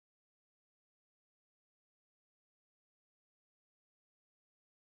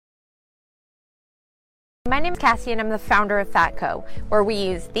My name's Cassie and I'm the founder of Fatco, where we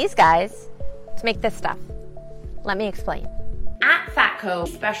use these guys to make this stuff. Let me explain. At Fatco,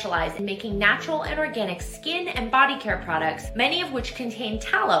 we specialize in making natural and organic skin and body care products, many of which contain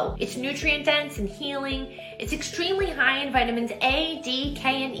tallow. It's nutrient dense and healing. It's extremely high in vitamins A, D,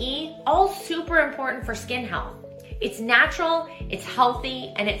 K, and E, all super important for skin health. It's natural, it's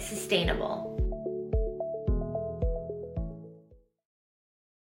healthy, and it's sustainable.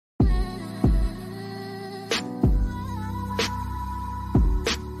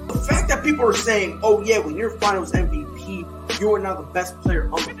 The fact that people are saying, oh yeah, when you're finals MVP, you are now the best player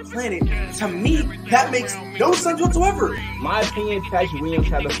on the planet, to me, that makes no sense whatsoever. My opinion, Patrick Williams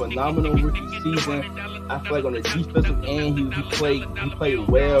had a phenomenal rookie season. I feel like on the defensive end, he played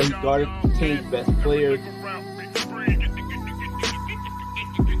well. He guarded the team's best players.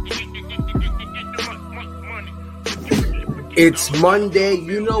 It's Monday.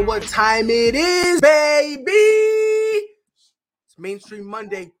 You know what time it is, baby. It's Mainstream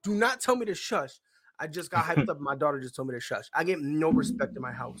Monday. Do not tell me to shush. I just got hyped up. My daughter just told me to shush. I get no respect in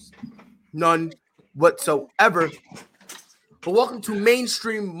my house. None whatsoever. But welcome to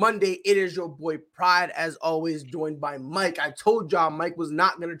Mainstream Monday. It is your boy Pride, as always, joined by Mike. I told y'all Mike was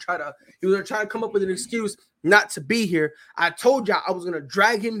not going to try to come up with an excuse not to be here. I told y'all I was going to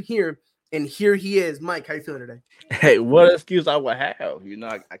drag him here, and here he is. Mike, how you feeling today? Hey, what excuse I would have? You know,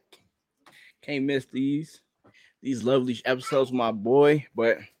 I can't miss these lovely episodes with my boy,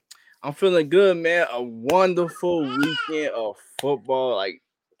 but I'm feeling good, man. A wonderful weekend of football, like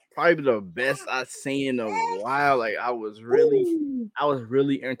probably the best I've seen in a while. Like I was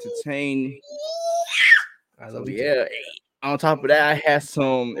really entertained. So yeah. On top of that,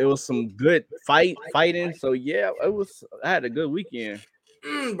 it was some good fighting. So yeah, I had a good weekend.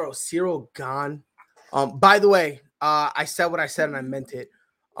 Bro, Cyril gone. By the way, I said what I said and I meant it.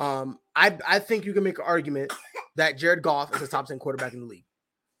 I think you can make an argument that Jared Goff is the top 10 quarterback in the league.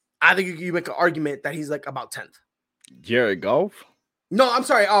 I think you can make an argument that he's like about 10th. Jared Goff? No, I'm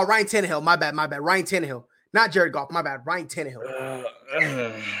sorry. Ryan Tannehill. My bad. Ryan Tannehill. Not Jared Goff. My bad. Ryan Tannehill.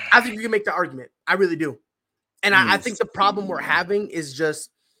 I think you can make the argument. I really do. And I think the problem we're having is just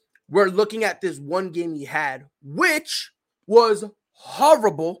we're looking at this one game he had, which was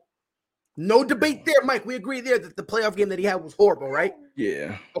horrible. No debate there, Mike. We agree there that the playoff game that he had was horrible, right?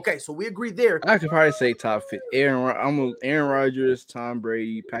 Yeah. Okay, so we agree there. I could probably say top 50. Aaron Rodgers, Tom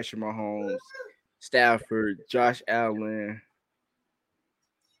Brady, Patrick Mahomes, Stafford, Josh Allen.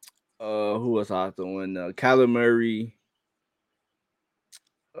 Who was out the one? Kyler Murray.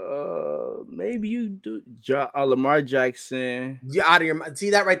 Maybe you do Lamar Jackson. Yeah, out of your see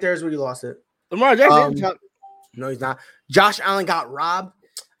that right there is where you lost it. Lamar Jackson. No, he's not. Josh Allen got robbed.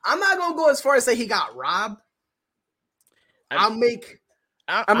 I'm not gonna go as far as say he got robbed. By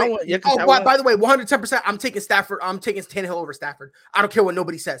the way, 110%. I'm taking Stafford. I'm taking Tannehill over Stafford. I don't care what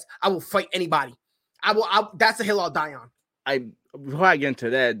nobody says. I will fight anybody. That's a hill I'll die on. Before I get into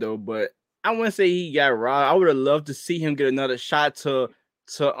that though, but I wouldn't say he got robbed. I would have loved to see him get another shot to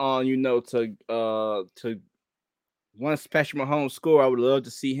once Patrick Mahomes score, I would love to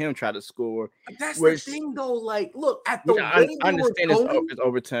see him try to score. But that's the thing, though. Like, look at the rate I understand it's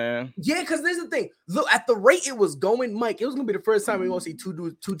overtime. Yeah, because there's the thing. Look at the rate it was going, Mike. It was gonna be the first time we're gonna see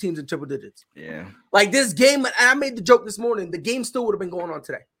two teams in triple digits. Yeah, like this game. And I made the joke this morning. The game still would have been going on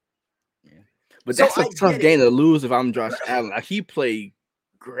today. Yeah, but that's a tough game to lose if I'm Josh Allen. Like he played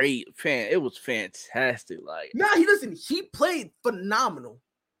great, it was fantastic. Like, he played phenomenal.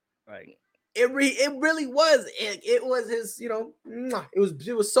 Like. It really was. It was his,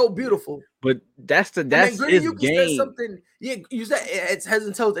 it was so beautiful. But that's his game. Something, yeah, you said it's heads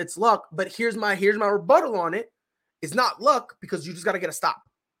and toes, it's luck. But here's my rebuttal on it. It's not luck because you just got to get a stop.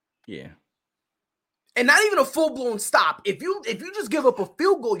 Yeah, and not even a full blown stop. If you just give up a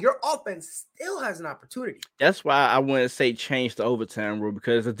field goal, your offense still has an opportunity. That's why I wouldn't say change the overtime rule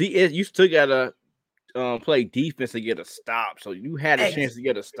because you still gotta play defense to get a stop. So you had a chance to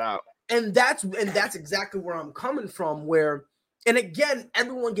get a stop. And that's exactly where I'm coming from. And again,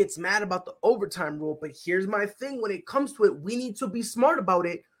 everyone gets mad about the overtime rule, but here's my thing: when it comes to it, we need to be smart about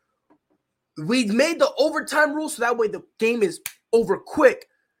it. We made the overtime rule so that way the game is over quick.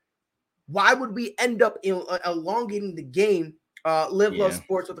 Why would we end up elongating the game? Liv Loves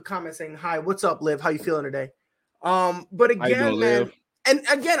Sports with a comment saying, "Hi, what's up, Liv? How you feeling today?" But again, man, and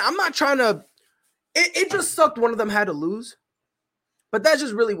again, I'm not trying to. It just sucked. One of them had to lose. But that's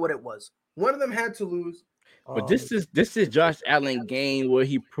just really what it was. One of them had to lose. But this is Josh Allen game where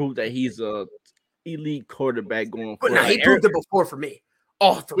he proved that he's a elite quarterback going forward. But he proved it before for me.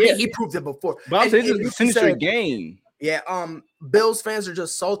 Me, he proved it before. But I'm saying this is a game. Yeah, Bills fans are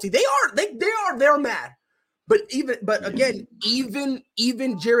just salty. They're mad. But again,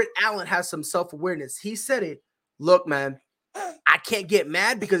 even Jared Allen has some self-awareness. He said it. Look, man, I can't get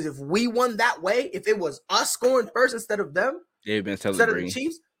mad because if we won that way, if it was us scoring first instead of them, they've been instead of celebrating. the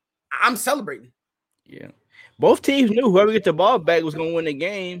Chiefs, I'm celebrating. Yeah, both teams knew whoever get the ball back was gonna win the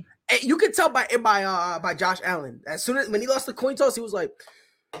game. And you could tell by Josh Allen. As soon as when he lost the coin toss, he was like,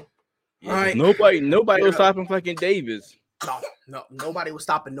 "All right." Nobody was stopping fucking Davis. No, nobody was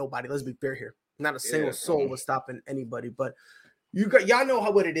stopping nobody. Let's be fair here. Not a single soul was stopping anybody. But y'all know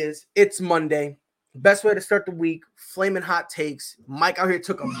what it is. It's Monday. Best way to start the week. Flaming hot takes. Mike out here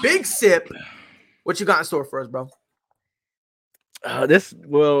took a big sip. What you got in store for us, bro? This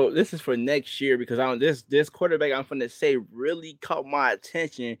is for next year because this quarterback I'm gonna say really caught my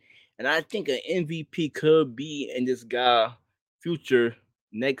attention, and I think an MVP could be in this guy future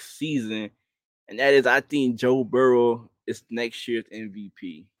next season, and that is I think Joe Burrow is next year's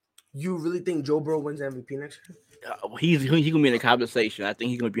MVP. You really think Joe Burrow wins MVP next year? He's gonna be in the conversation. I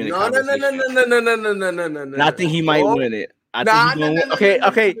think he's gonna be in the No. And I think he might win it.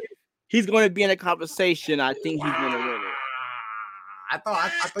 Okay. He's going to be in a conversation. I think he's going to win it. I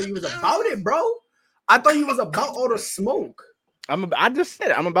thought he was about it, bro. I thought he was about all the smoke. I just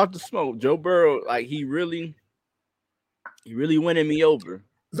said it. I'm about to smoke. Joe Burrow, like he really winning me over.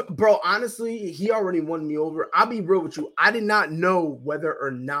 Bro, honestly, he already won me over. I'll be real with you. I did not know whether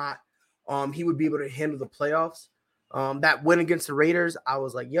or not he would be able to handle the playoffs. That win against the Raiders, I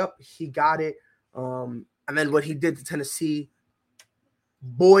was like, yep, he got it. And then what he did to Tennessee,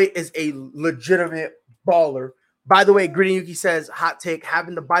 boy is a legitimate baller. By the way, Gritty Yuki says, hot take,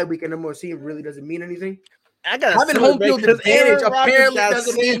 having the bye week in MOC really doesn't mean anything. Having home field advantage apparently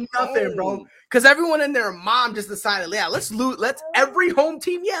doesn't mean nothing, bro. Because everyone and their mom just decided, yeah, let's lose. Let's every home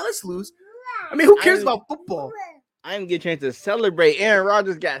team, let's lose. I mean, who cares about football? I didn't get a chance to celebrate. Aaron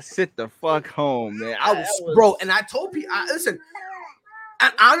Rodgers got sit the fuck home, man. Bro, and I told people, listen,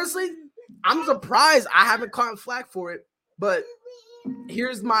 and honestly, I'm surprised I haven't caught flack for it, but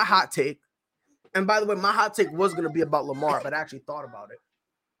here's my hot take. And by the way, my hot take was going to be about Lamar, but I actually thought about it.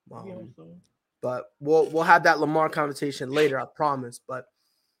 But we'll have that Lamar conversation later, I promise. But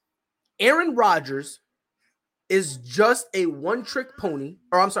Aaron Rodgers is just a one-trick pony,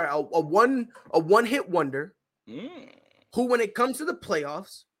 or I'm sorry, a one-hit wonder who, when it comes to the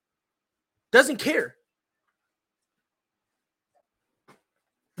playoffs, doesn't care.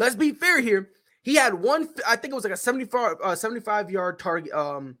 Let's be fair here. He had one, I think it was like a 75-yard target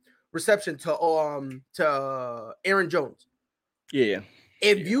reception to Aaron Jones. Yeah.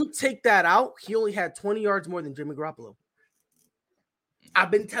 If you take that out, he only had 20 yards more than Jimmy Garoppolo.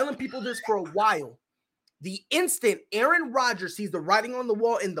 I've been telling people this for a while. The instant Aaron Rodgers sees the writing on the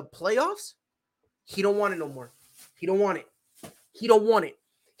wall in the playoffs, he don't want it no more. He don't want it. He don't want it.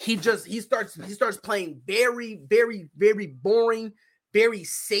 He starts playing very, very, very boring, very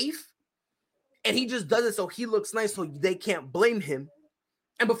safe. And he just does it so he looks nice so they can't blame him.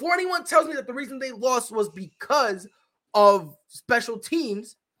 And before anyone tells me that the reason they lost was because of special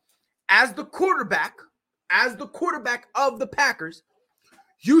teams, as the quarterback of the Packers,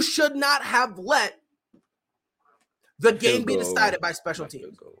 you should not have let the game be decided by special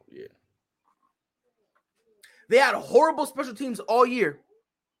teams. Yeah. They had horrible special teams all year.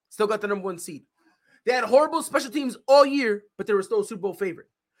 Still got the number 1 seed. They had horrible special teams all year, but they were still a Super Bowl favorite.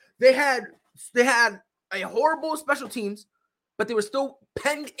 They had a horrible special teams, but they were still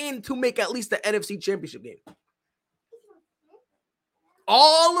penned in to make at least the NFC Championship game.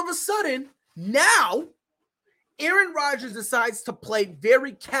 All of a sudden, now, Aaron Rodgers decides to play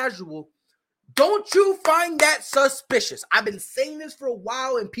very casual. Don't you find that suspicious? I've been saying this for a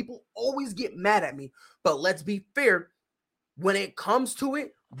while, and people always get mad at me. But let's be fair. When it comes to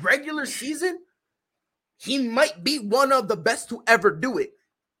it, regular season, he might be one of the best to ever do it.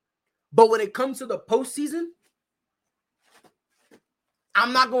 But when it comes to the postseason,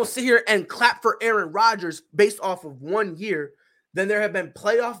 I'm not going to sit here and clap for Aaron Rodgers based off of 1 year. Then there have been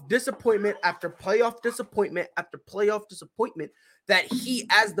playoff disappointment after playoff disappointment after playoff disappointment that he,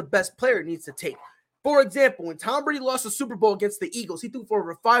 as the best player, needs to take. For example, when Tom Brady lost the Super Bowl against the Eagles, he threw for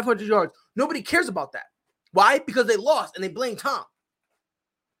over 500 yards. Nobody cares about that. Why? Because they lost and they blame Tom.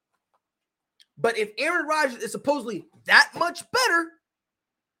 But if Aaron Rodgers is supposedly that much better,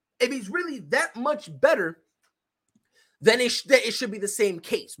 if he's really that much better, then it should be the same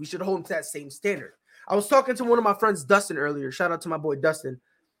case. We should hold him to that same standard. I was talking to one of my friends, Dustin, earlier. Shout out to my boy Dustin.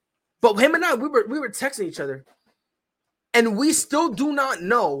 But him and I, we were texting each other, and we still do not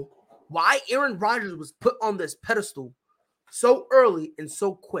know why Aaron Rodgers was put on this pedestal so early and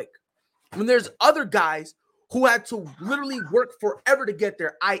so quick. When there's other guys who had to literally work forever to get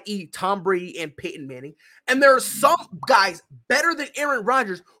there, i.e. Tom Brady and Peyton Manning. And there are some guys better than Aaron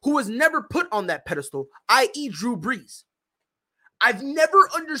Rodgers who was never put on that pedestal, i.e. Drew Brees. I've never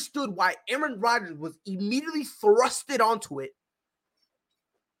understood why Aaron Rodgers was immediately thrusted onto it,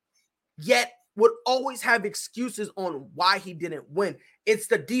 yet would always have excuses on why he didn't win. It's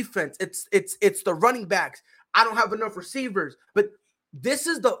the defense. It's the running backs. I don't have enough receivers. But this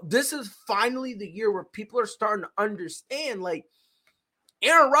is finally the year where people are starting to understand, like,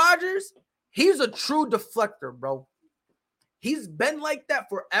 Aaron Rodgers, he's a true deflector, bro. He's been like that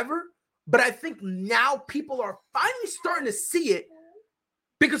forever, but I think now people are finally starting to see it,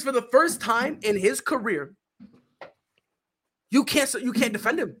 because for the first time in his career, you can't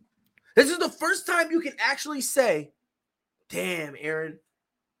defend him. This is the first time you can actually say, damn, Aaron,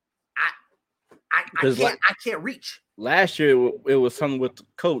 I can't reach. Last year it was something with the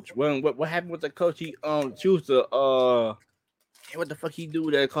coach. What happened with the coach? He chose to what the fuck he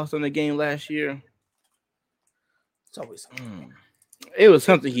do that cost him the game last year? It's always something. It was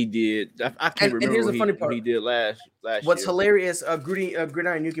something he did. I can't remember. And here's the funny part. What he did last What's year. hilarious,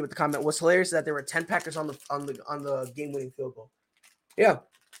 Gridiron Yuki with the comment. What's hilarious is that there were 10 Packers on the game winning field goal. Yeah.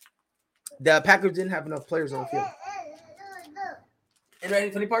 The Packers didn't have enough players on the field. And right,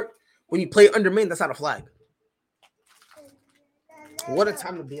 the funny part, when you play under man, that's not a flag. What a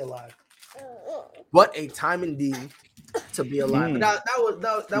time to be alive! What a time indeed to be alive. But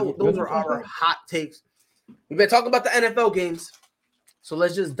those were our hot takes. We've been talking about the NFL games, so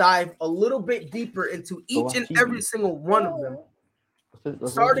let's just dive a little bit deeper into each and every single one of them.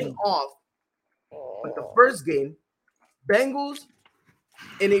 Starting off with the first game, Bengals,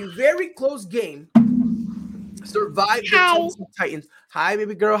 in a very close game, survived the Tennessee Titans. Hi,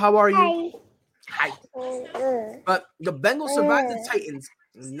 baby girl. How are you? Hi. But the Bengals survived the Titans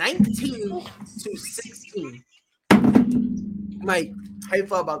 19-16. Mike, how you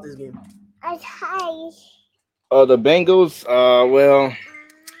feel about this game? The Bengals, well,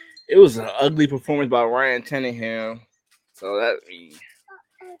 it was an ugly performance by Ryan Tannehill. So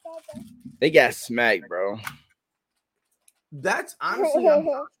they got smacked, bro. That's honestly,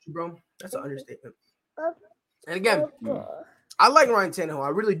 bro. That's an understatement. And again, I like Ryan Tannehill. I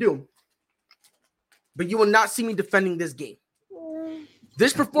really do. But you will not see me defending this game.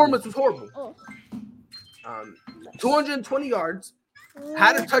 This performance was horrible. 220 yards,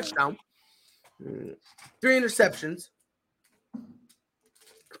 had a touchdown, 3 interceptions,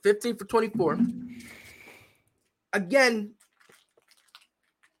 15 for 24. Again,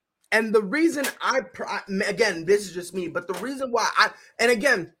 and the reason again, this is just me, but the reason why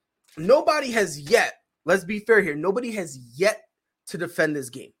again, nobody has yet, let's be fair here, nobody has yet to defend this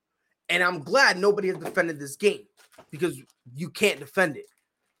game. And I'm glad nobody has defended this game, because you can't defend it.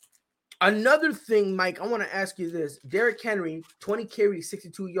 Another thing, Mike, I want to ask you this. Derrick Henry, 20 carries,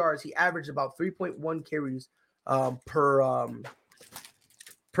 62 yards. He averaged about 3.1 carries per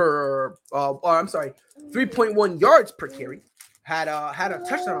 3.1 yards per carry. Had a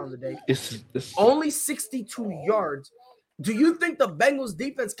touchdown on the day. It's only 62 yards. Do you think the Bengals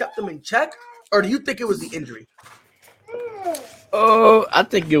defense kept them in check, or do you think it was the injury? I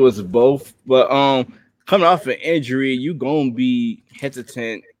think it was both. But coming off an injury, you gonna be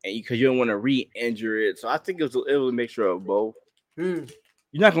hesitant, and because you don't want to re-injure it. So I think it was a mixture of both. You're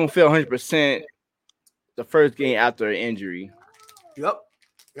not gonna feel 100% the first game after an injury. Yep,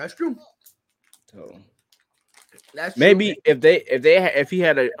 that's true. So that's maybe true. if he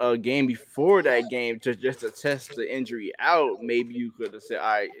had a game before that game just to test the injury out, maybe you could have said, all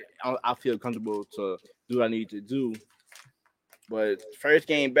right, I feel comfortable to do what I need to do. But first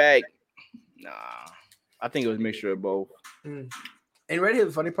game back, nah. I think it was a mixture of both. And ready to hear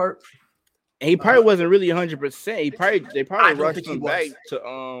the funny part? And he probably wasn't really 100%. They probably rushed him back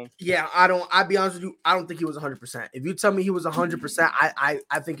to Yeah, I'll be honest with you, I don't think he was 100%. If you tell me he was 100%, I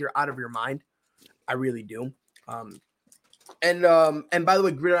think you're out of your mind. I really do. And by the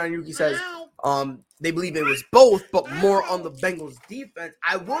way, Gridiron Yuki says they believe it was both, but more on the Bengals defense.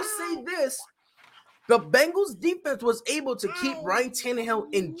 I will say this. The Bengals defense was able to keep Ryan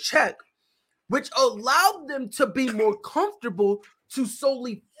Tannehill in check, which allowed them to be more comfortable to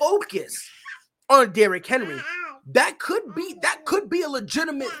solely focus on Derrick Henry. That could be a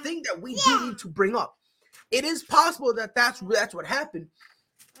legitimate thing that we do need to bring up. It is possible that's what happened.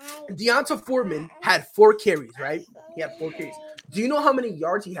 Deonta Foreman had 4 carries, right? He had 4 carries. Do you know how many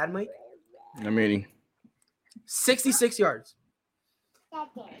yards he had, Mike? How many? 66 yards.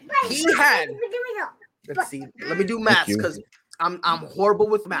 He had. Let's see. Let me do math because I'm horrible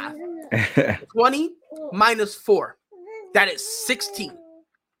with math. 20 minus 4. That is 16.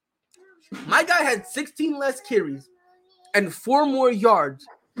 My guy had 16 less carries and 4 more yards.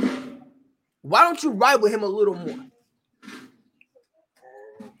 Why don't you ride with him a little more?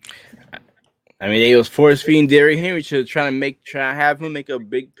 I mean, they was force feeding Derrick Henry to try to have him make a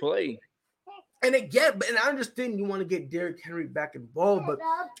big play. And again, and I understand you want to get Derrick Henry back involved, but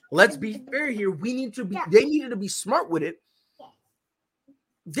let's be fair here. They needed to be smart with it.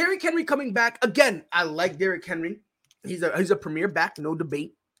 Derrick Henry coming back again. I like Derrick Henry. He's a premier back, no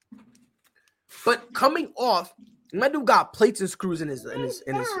debate. But coming off, my dude got plates and screws in his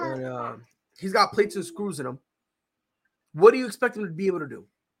he's got plates and screws in him. What do you expect him to be able to do?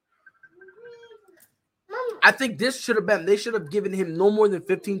 I think they should have given him no more than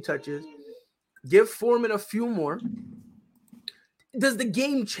 15 touches. Give Foreman a few more. Does the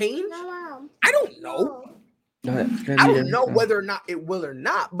game change? I don't know. I don't know whether or not it will or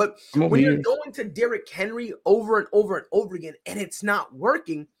not. But when you're going to Derrick Henry over and over and over again and it's not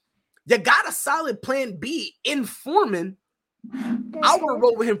working, you got a solid plan B in Foreman. I'll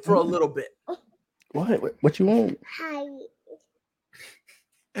roll with him for a little bit. What you want?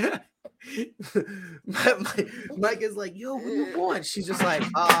 Mike is like, yo, what do you want? She's just like,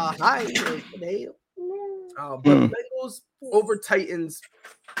 hi. But Bengals over Titans.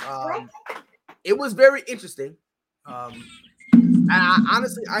 It was very interesting. And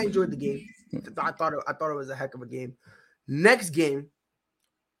honestly, I enjoyed the game. I thought it was a heck of a game. Next game,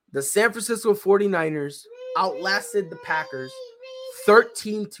 the San Francisco 49ers outlasted the Packers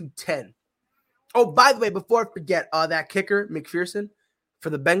 13-10. Oh, by the way, before I forget, that kicker, McPherson, for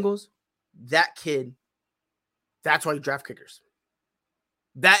the Bengals, that kid, that's why you draft kickers.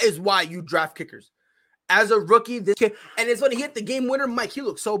 That is why you draft kickers. As a rookie, this kid, and it's when he hit the game winner, Mike, he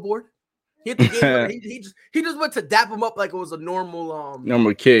looked so bored. He hit the game winner. He just went to dap him up like it was a normal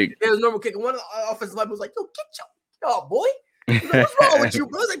kick. It was a normal kick. And one of the offensive linemen was like, yo, get your boy. Like, what's wrong with you,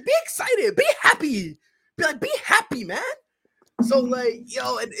 bro? I was like, be excited, be happy. Be happy, man. So like,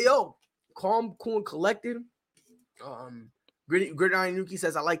 calm, cool, and collected. Gridiron Yuki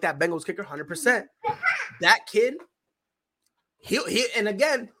says, I like that Bengals kicker 100%. That kid, he and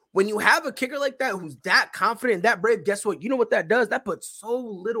again, when you have a kicker like that who's that confident, that brave, guess what? You know what that does? That puts so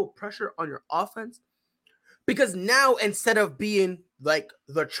little pressure on your offense. Because now, instead of being like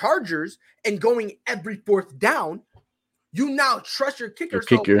the Chargers and going every fourth down, you now trust your kicker.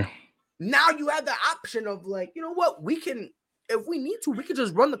 So now you have the option of like, you know what? We can, if we need to, we can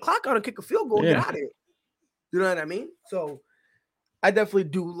just run the clock out and kick a field goal and get out of it. You know what I mean? So I definitely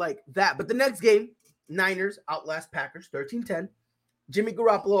do like that. But the next game, Niners outlast Packers 13-10. Jimmy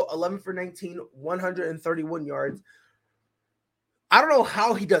Garoppolo, 11 for 19, 131 yards. I don't know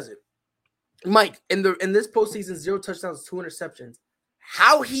how he does it. Mike, in this postseason, 0 touchdowns, 2 interceptions.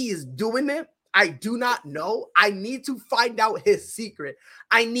 How he is doing it, I do not know. I need to find out his secret.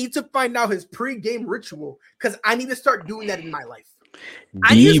 I need to find out his pre-game ritual because I need to start doing that in my life.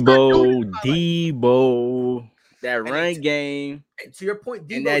 Debo, that run game. And to your point,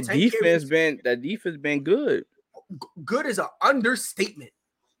 Debo, and that defense been good. Good is an understatement.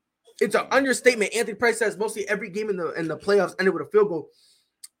 It's an understatement. Anthony Price says mostly every game in the playoffs ended with a field goal.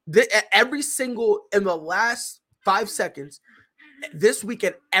 Every single in the last 5 seconds this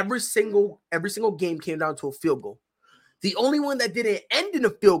weekend, every single game came down to a field goal. The only one that didn't end in a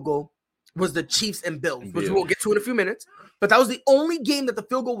field goal was the Chiefs and Bills, which we'll get to in a few minutes. But that was the only game that the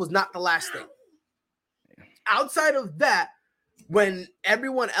field goal was not the last thing. Outside of that, when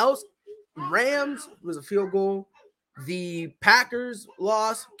everyone else, Rams was a field goal. The Packers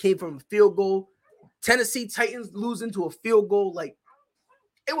loss came from a field goal. Tennessee Titans losing to a field goal. Like,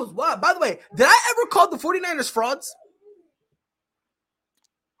 it was wild. By the way, did I ever call the 49ers frauds?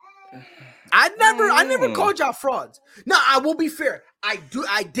 I never called y'all frauds. No, I will be fair. I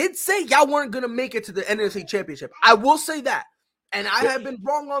did say y'all weren't gonna make it to the NFC Championship. I will say that. And I have been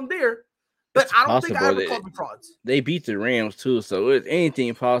wrong on there. But I don't think I ever called them frauds. They beat the Rams too, so it's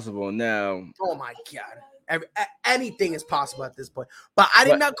anything possible now. Oh my God. Anything is possible at this point. But I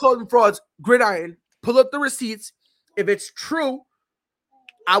did not call them frauds. Gridiron, pull up the receipts. If it's true,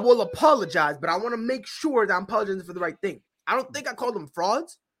 I will apologize, but I want to make sure that I'm apologizing for the right thing. I don't think I called them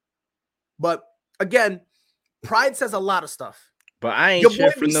frauds. But again, pride says a lot of stuff. But I ain't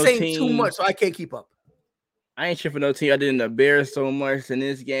cheering for no team. Too much, so I can't keep up. I ain't cheering for no team. I didn't embarrass so much in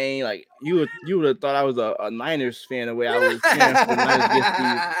this game. Like you would have thought I was a Niners fan the way I was cheering for the Niners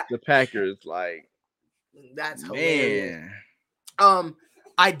against the Packers. Like that's hilarious.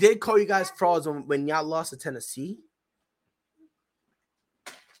 I did call you guys frauds when y'all lost to Tennessee.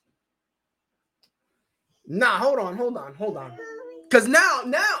 Nah, hold on. Because now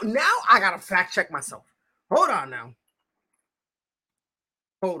I gotta fact check myself. Hold on now.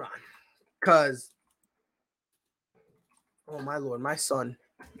 Hold on. Because, oh my Lord, my son.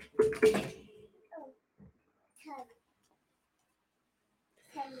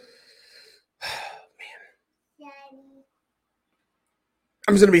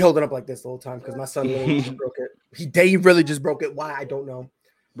 I'm just gonna be holding up like this the whole time because my son literally just broke it. He really just broke it. Why? I don't know.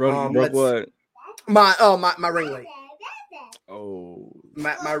 Broke what? My ring light. Oh,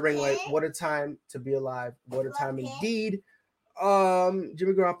 my ring light. What a time to be alive. What a time indeed.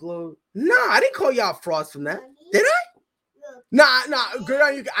 Jimmy Garoppolo. Nah, I didn't call y'all frauds from that. Did I? Nah. Good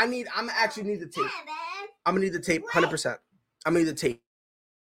on you. I'm actually need the tape. I'm gonna need the tape 100%. I'm gonna need the tape.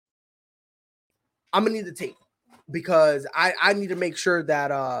 I'm gonna need the tape because I need to make sure that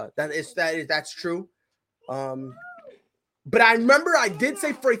that's true. But I remember I did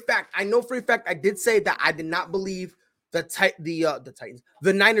say for a fact, I know for a fact I did say that I did not believe the Titans,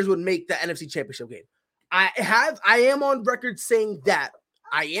 the Niners would make the NFC Championship game. I am on record saying that.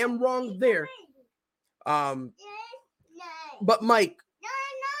 I am wrong there. But Mike,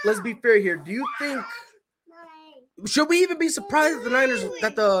 let's be fair here. Do you think should we even be surprised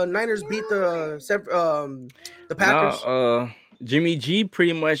that the Niners beat the Packers? No, Jimmy G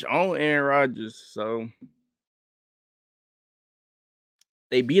pretty much owned Aaron Rodgers, so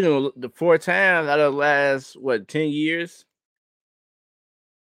they beat him the 4 times out of the last 10 years.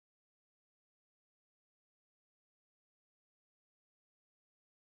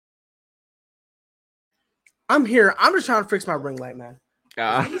 I'm here. I'm just trying to fix my ring light, man.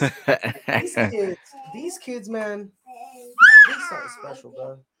 These kids, man, this is something special,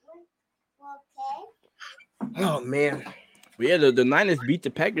 bro. Oh man. Yeah, the Niners beat the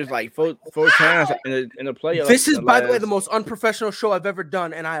Packers like four times in the playoffs. This is, by the way, the most unprofessional show I've ever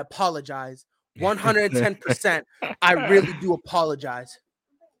done, and I apologize 110%. I really do apologize.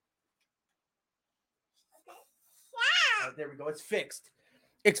 There we go. It's fixed.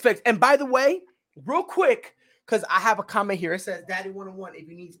 It's fixed. And by the way, real quick, because I have a comment here. It says, Daddy 101, if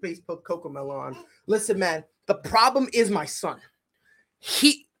you need space, put Cocomelon on. Listen, man, the problem is my son.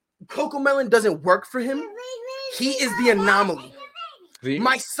 Cocomelon doesn't work for him. He is the anomaly. See?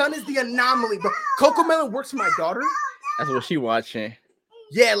 My son is the anomaly, but Cocomelon works for my daughter. That's what she watching.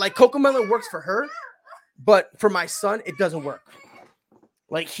 Yeah, like Cocomelon works for her, but for my son, it doesn't work.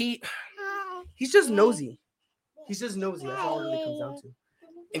 Like he's just nosy. He's just nosy. That's all it really comes down to.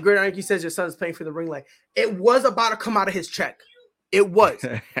 And Great Anarchy says your son's paying for the ring light. It was about to come out of his check. It was.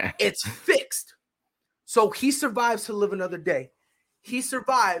 It's fixed. So he survives to live another day. He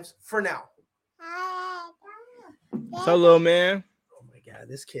survives for now. So, little man. Oh my God,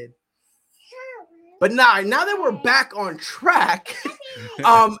 this kid. But now that we're back on track,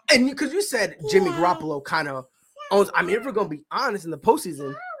 and because you said Jimmy Garoppolo kind of owns, I mean, if we're going to be honest, in the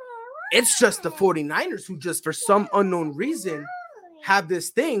postseason, it's just the 49ers who just, for some unknown reason, have this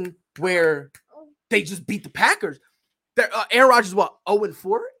thing where they just beat the Packers. Aaron Rodgers,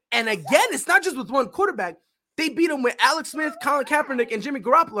 0-4? And again, it's not just with one quarterback. They beat him with Alex Smith, Colin Kaepernick, and Jimmy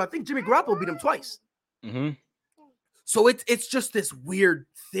Garoppolo. I think Jimmy Garoppolo beat him twice. Mm-hmm. So it's just this weird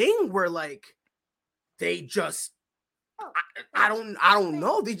thing where like they just I don't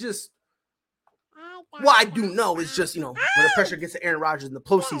know. They just I do know. It's just, when the pressure gets to Aaron Rodgers in the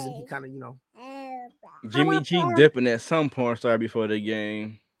postseason, he kind of, Jimmy G dipping at some porn star before the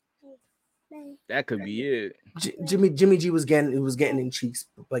game. That could be it. Jimmy G was getting in cheeks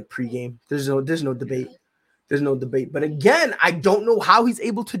like pregame. There's no debate. There's no debate. But again, I don't know how he's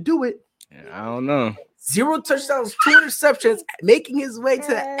able to do it. Yeah, I don't know. 0 touchdowns, 2 interceptions, making his way to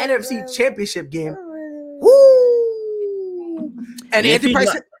the NFC Championship game. Woo! And Anthony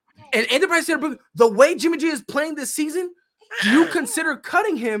Price said, the way Jimmy G is playing this season, do you consider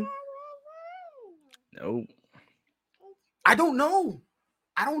cutting him? No. I don't know,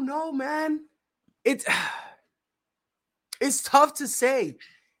 man. It's tough to say.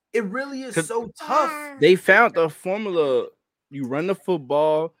 It really is so tough. They found the formula. You run the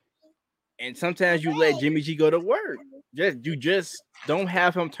football, and sometimes you let Jimmy G go to work. You just don't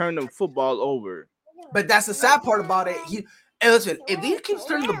have him turn the football over. But that's the sad part about it. And listen, if he keeps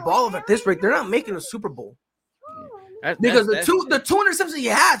turning the ball over at this rate, they're not making a Super Bowl. Because the two interceptions he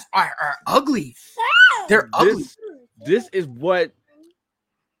has are ugly. They're ugly. This is what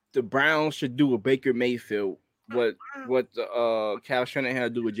the Browns should do with Baker Mayfield. What Cal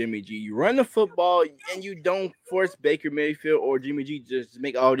Shanahan do with Jimmy G. You run the football and you don't force Baker Mayfield or Jimmy G just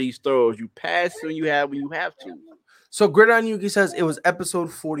make all these throws. You pass when you have to. So Gridiron Yuki says it was episode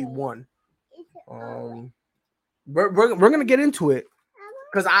 41. We're gonna get into it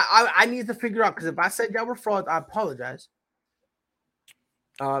because I need to figure out, because if I said y'all were frauds, I apologize.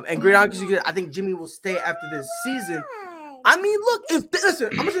 And Gridiron Yuki, I think Jimmy will stay after this season. I mean, look, listen,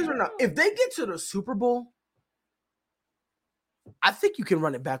 I'm gonna say this right now. If they get to the Super Bowl, I think you can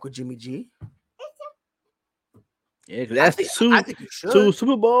run it back with Jimmy G. Yeah, because that's I think you should. 2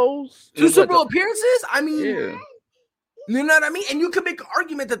 Super Bowls. 2 Super Bowl appearances? I mean, yeah. You know what I mean? And you could make an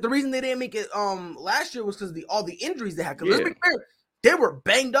argument that the reason they didn't make it last year was because all the injuries they had. Because let's be fair, they were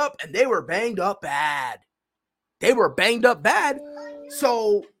banged up and they were banged up bad.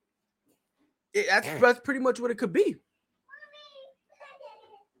 So that's pretty much what it could be.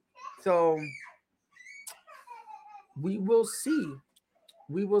 So we will see.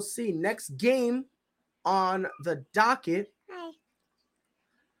 Next game on the docket.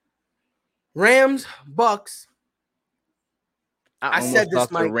 Rams, Bucks. I said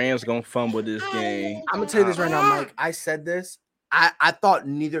this, Mike. The Rams gonna fumble this game. I'm gonna tell you this right now, Mike. I said this. I thought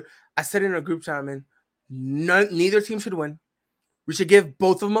neither. I said it in a group chat, man. Neither team should win. We should give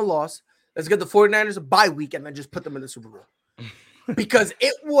both of them a loss. Let's get the 49ers a bye week and then just put them in the Super Bowl. Because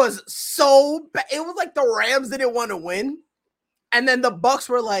it was so bad. It was like the Rams didn't want to win. And then the Bucks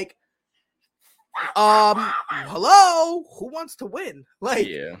were like, hello, who wants to win? Like,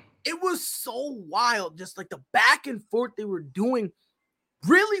 It was so wild. Just like the back and forth they were doing.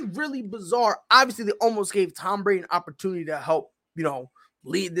 Really, really bizarre. Obviously, they almost gave Tom Brady an opportunity to help,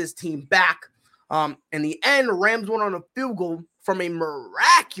 lead this team back. In the end, the Rams went on a field goal from a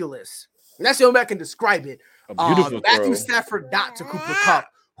miraculous, and that's the only way I can describe it. Matthew Stafford got to Cooper Kupp,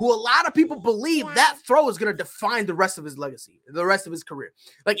 who a lot of people believe that throw is going to define the rest of his legacy, the rest of his career.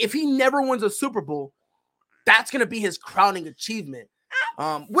 Like, if he never wins a Super Bowl, that's going to be his crowning achievement.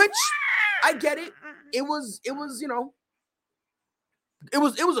 Which I get it. It was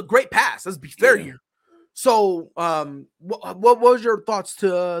a great pass. Let's be fair here. So, what was your thoughts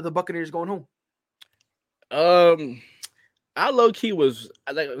to the Buccaneers going home? I low key was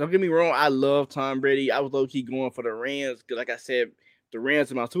don't get me wrong. I love Tom Brady. I was low key going for the Rams because, like I said, the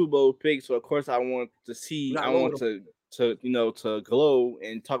Rams are my Super Bowl pick. So of course I want to see. I want to glow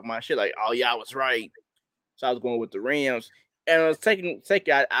and talk my shit like, oh yeah, I was right. So I was going with the Rams. And second,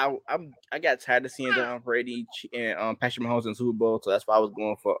 I got tired of seeing Tom Brady and Patrick Mahomes in the Super Bowl, so that's why I was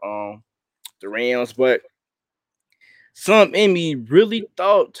going for the Rams. But some in me really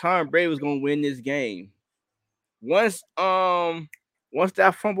thought Tom Brady was gonna win this game. Once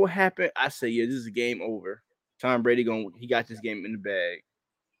that fumble happened, I said, yeah, this is game over. Tom Brady he got this game in the bag.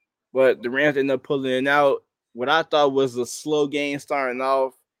 But the Rams ended up pulling it out. What I thought was a slow game starting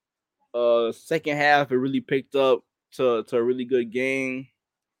off. Second half, it really picked up to a really good game.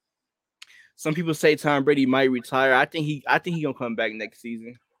 Some people say Tom Brady might retire. I think he gonna come back next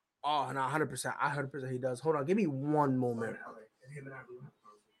season. Oh no, 100%. 100% he does. Hold on, give me one moment.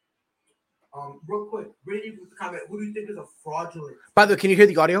 Real quick, Brady with the comment. Who do you think is a fraudulent? By the way, can you hear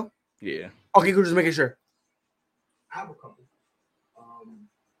the audio? Yeah. Okay, cool. Just making sure. I have a couple.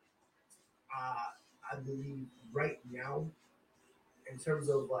 I believe right now, in terms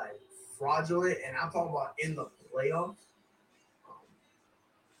of like fraudulent, and I'm talking about in the playoffs.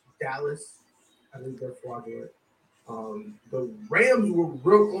 Dallas, I think they're fraudulent. The Rams were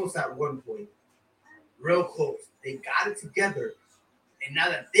real close at one point. Real close. They got it together. And now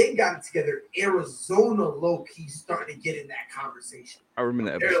that they got it together, Arizona low-key starting to get in that conversation. I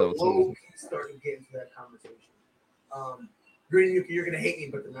remember that episode too. Low-key starting to get into that conversation. Green, you're going to hate me,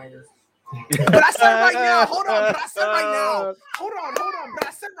 but the Niners. But I said right now. Hold on. But I said right now. Hold on. But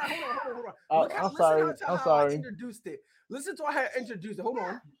I said right. Hold on. I'm sorry. I introduced it. Listen to how I introduced it. Hold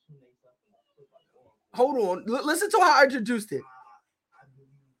on. Listen to how I introduced it.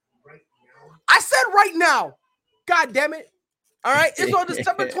 I said right now. God damn it. All right. It's on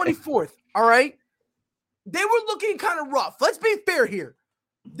December 24th. All right. They were looking kind of rough. Let's be fair here.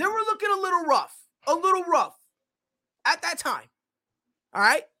 They were looking a little rough at that time. All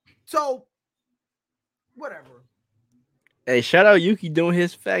right. So, whatever. Hey, shout out Yuki doing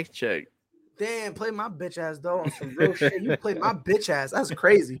his fact check. Damn, play my bitch ass though on some real shit. You played my bitch ass. That's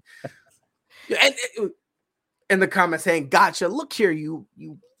crazy. And in the comments saying, "Gotcha." Look here, you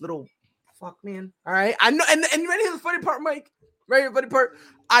little fuck man. All right, I know. And you ready for the funny part, Mike? Ready for the funny part?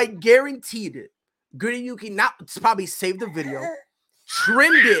 I guaranteed it. Gritty Yuki not probably saved the video,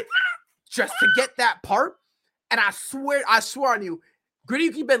 trimmed it just to get that part. And I swear on you. Gritty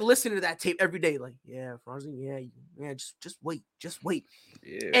Yuki been listening to that tape every day, like, yeah, Frozzy, yeah, just wait.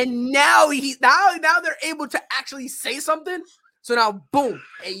 Yeah. And now now they're able to actually say something. So now, boom,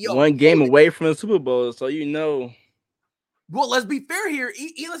 hey yo, one game away from the Super Bowl, so you know. Well, let's be fair here.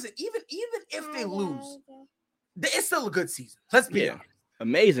 Listen, even if they lose, it's still a good season. Let's be honest.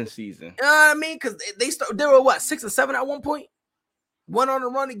 Amazing season. You know what I mean? Because they were 6 or 7 at one point. Went on a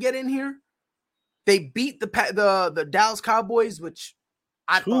run to get in here. They beat the Dallas Cowboys, which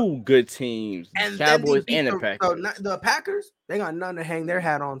Two good teams, and Cowboys then and the Packers. The Packers, they got nothing to hang their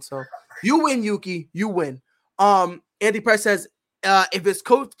hat on. So you win, Yuki. You win. Andy Price says, if his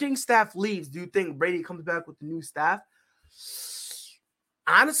coaching staff leaves, do you think Brady comes back with the new staff?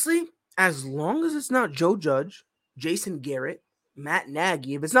 Honestly, as long as it's not Joe Judge, Jason Garrett, Matt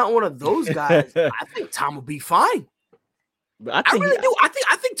Nagy, if it's not one of those guys, I think Tom will be fine. But I really do. I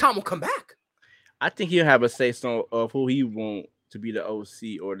think Tom will come back. I think he'll have a say-so of who he want to be the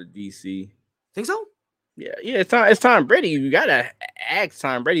OC or the DC. Think so? Yeah. It's Tom Brady. You gotta ask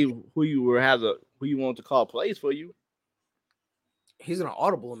Tom Brady who you want to call plays for you. He's gonna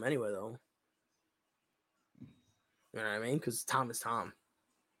audible him anyway, though. You know what I mean? Because Tom is Tom.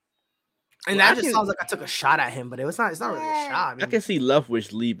 And that just sounds like I took a shot at him, but it's not really a shot. I can see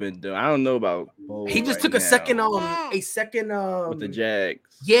Leftwich leaving though. I don't know about he just took a second with the Jags.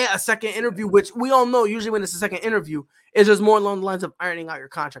 Yeah, a second interview, which we all know usually when it's a second interview, it's just more along the lines of ironing out your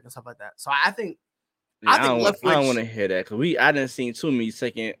contract and stuff like that. So I think I don't want to hear that because I didn't see too many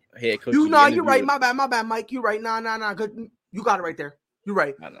second head coaches. You're right. My bad, Mike. You're right. Nah. Good. You got it right there. You're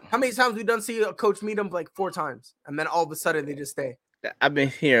right. How many times we done see a coach meet them? Like 4 times, and then all of a sudden they just stay. I've been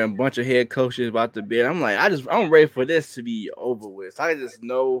hearing a bunch of head coaches about the bid. I'm like, I'm ready for this to be over with. So I just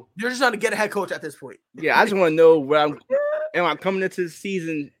know you're just trying to get a head coach at this point. Yeah, I just want to know where am I coming into the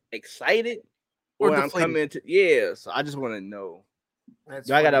season excited or I'm coming into So I just want to know.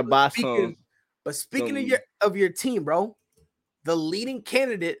 I gotta buy some. But speaking of your team, bro, the leading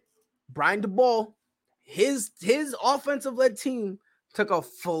candidate, Brian DeBall, his offensive led team took a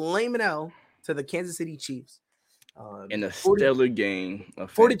flaming L to the Kansas City Chiefs. In a stellar game,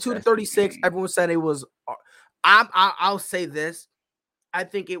 42-36. Everyone said it was. I'll say this. I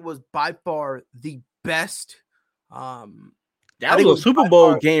think it was by far the best. That was a Super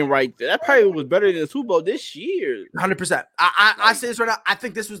Bowl game right there. That probably was better than the Super Bowl this year. 100%. I say this right now. I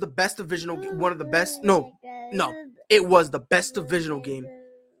think this was the best divisional game. One of the best. No. It was the best divisional game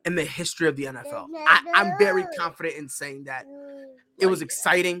in the history of the NFL. I'm very confident in saying that. It was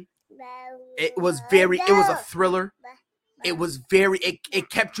exciting. It was a thriller. It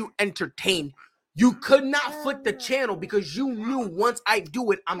kept you entertained. You could not flick the channel because you knew once I do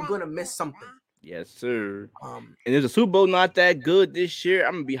it, I'm going to miss something. Yes, sir. And if the Super Bowl not that good this year,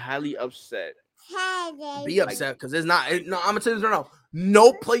 I'm going to be highly upset. Be upset because it's not. I'm going to tell you this right now.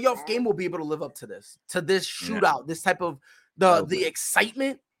 No playoff game will be able to live up to this shootout, this type of the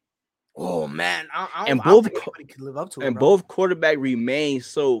excitement. Oh man, I don't think anybody can live up to it. And both quarterbacks remain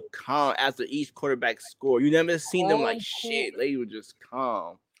so calm after each quarterback score. You never seen them like shit. They were just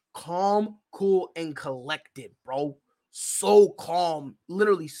calm, cool, and collected, bro. So calm,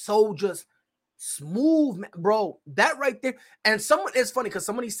 literally, so just smooth, bro. That right there. And it's funny because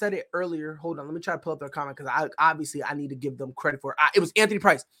somebody said it earlier. Hold on, let me try to pull up their comment because I need to give them credit for it. It was Anthony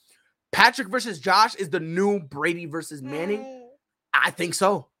Price. Patrick versus Josh is the new Brady versus Manning. I think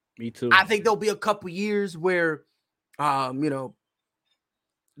so. Me too. I think there'll be a couple years where, the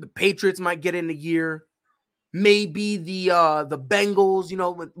Patriots might get in a year. Maybe the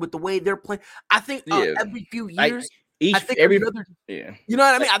Bengals, with the way they're playing. I think every few years, you know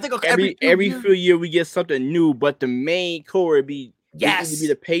what I mean. I think every few years we get something new, but the main core would be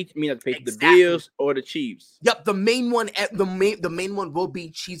the Patriots, the Bills or the Chiefs. Yep, the main one will be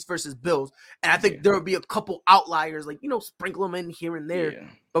Chiefs versus Bills, and I think there will be a couple outliers, like sprinkle them in here and there. Yeah.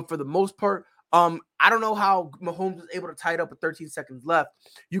 But for the most part, I don't know how Mahomes was able to tie it up with 13 seconds left.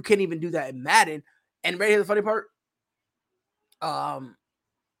 You can't even do that in Madden. And right here, the funny part,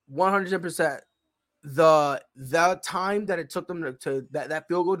 100%. The time that it took them to that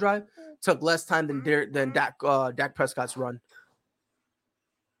field goal drive took less time than Dak Prescott's run.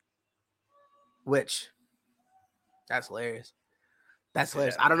 Which, that's hilarious. That's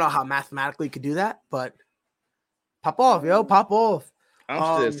hilarious. I don't know how mathematically you could do that, but pop off, pop off.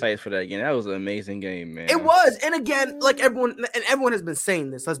 I'm still excited for that game. That was an amazing game, man. It was, and again, like everyone has been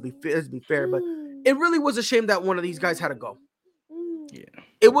saying this. Let's be fair, but it really was a shame that one of these guys had to go. Yeah,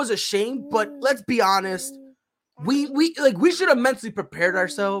 it was a shame, but let's be honest. We should have mentally prepared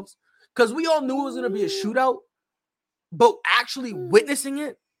ourselves because we all knew it was going to be a shootout, but actually witnessing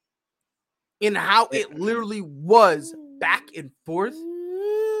it. In how it literally was back and forth.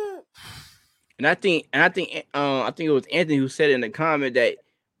 And I think it was Anthony who said in the comment that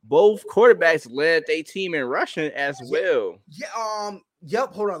both quarterbacks led their team in rushing as well. Yeah.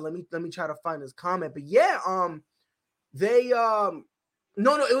 Yep. Hold on. Let me try to find his comment. But yeah. They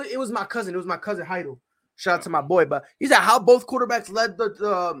it was my cousin. It was my cousin Heidel. Shout out to my boy. But he said how both quarterbacks led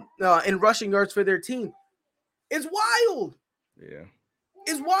the in rushing yards for their team. It's wild. Yeah.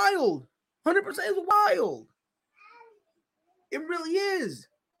 It's wild. 100% is wild. It really is.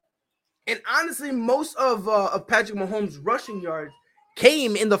 And honestly, most of Patrick Mahomes' rushing yards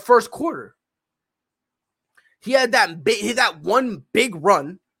came in the first quarter. He had that one big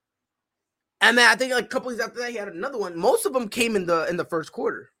run, and then I think like a couple weeks after that, he had another one. Most of them came in the first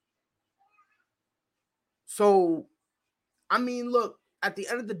quarter. So, I mean, look, at the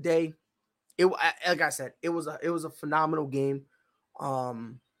end of the day, like I said, it was a phenomenal game.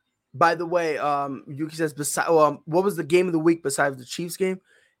 By the way, Yuki says, what was the game of the week besides the Chiefs game?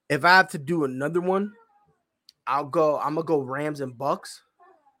 If I have to do another one, I'm gonna go Rams and Bucks.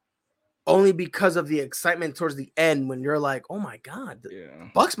 Only because of the excitement towards the end when you're like, oh my God, the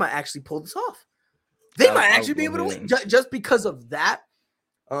Bucks might actually pull this off. They might actually be able to win just because of that.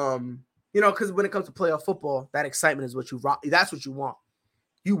 Because when it comes to playoff football, that excitement is what you rock. That's what you want.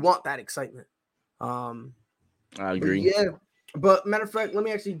 You want that excitement. I agree. Yeah. But matter of fact, let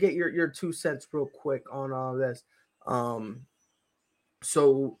me actually get your 2 cents real quick on all this.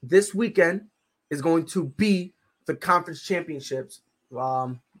 So this weekend is going to be the conference championships.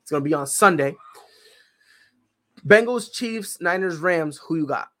 It's going to be on Sunday. Bengals, Chiefs, Niners, Rams. Who you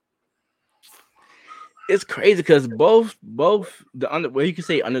got? It's crazy because both you can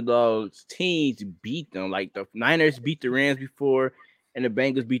say underdogs teams beat them. Like the Niners beat the Rams before, and the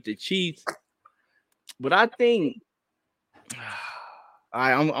Bengals beat the Chiefs. But I think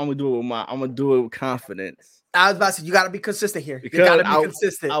I'm gonna do it with confidence. I was about to say you got to be consistent here. You got to be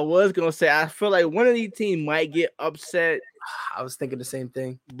consistent. I was gonna say I feel like one of these teams might get upset. I was thinking the same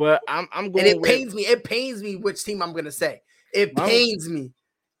thing, but I'm going. And it pains me which team I'm gonna say. It pains me.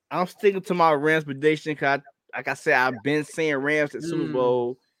 I'm sticking to my Rams prediction because, like I said, I've been saying Rams at Super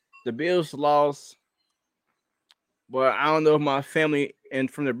Bowl. The Bills lost, but I don't know if my family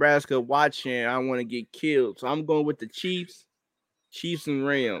and from Nebraska watching, I want to get killed. So I'm going with the Chiefs and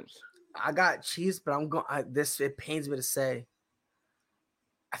Rams. I got Chiefs, but I'm going. It pains me to say.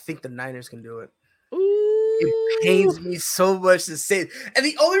 I think the Niners can do it. Ooh. It pains me so much to say, and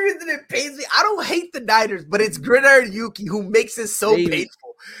the only reason it pains me, I don't hate the Niners, but it's Gridiron Yuki who makes it so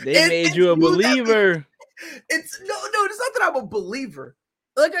painful. They made you a believer. It's no, it's not that I'm a believer.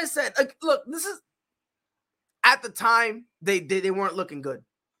 Like I said, look, this is at the time they weren't looking good.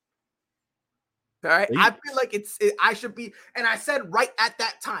 All right, I feel like I should be, and I said right at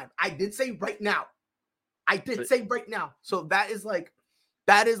that time. I did say right now. So that is like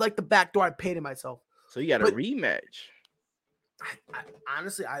the back door I painted myself. So you got a rematch.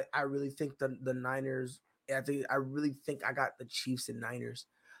 Honestly, I really think the Niners. I really think I got the Chiefs and Niners.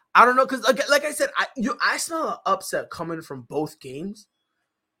 I don't know because like I said, I smell an upset coming from both games.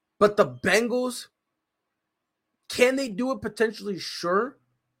 But the Bengals, can they do it potentially? Sure.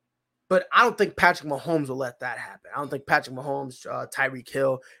 But I don't think Patrick Mahomes will let that happen. I don't think Patrick Mahomes, Tyreek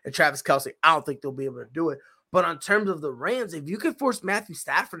Hill, and Travis Kelce, I don't think they'll be able to do it. But in terms of the Rams, if you can force Matthew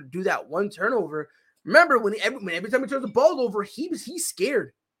Stafford to do that one turnover, remember every time he turns the ball over, he's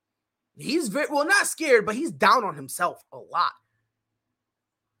scared. He's not scared, but he's down on himself a lot.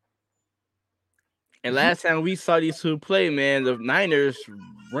 And last time we saw these two play, man, the Niners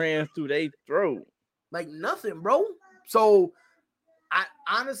ran through their throat like nothing, bro. So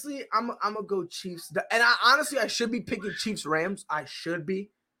I'm gonna go Chiefs, and I should be picking Chiefs Rams. I should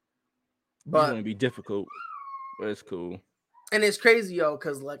be, but it's gonna be difficult, but it's cool. And it's crazy, yo,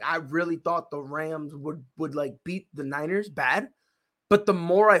 because like I really thought the Rams would like beat the Niners bad, but the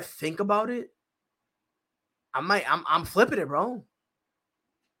more I think about it, I'm flipping it, bro.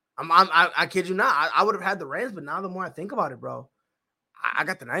 I kid you not. I would have had the Rams, but now the more I think about it, bro, I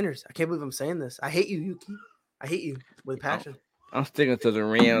got the Niners. I can't believe I'm saying this. I hate you, Yuki. I hate you with passion. I'm sticking to the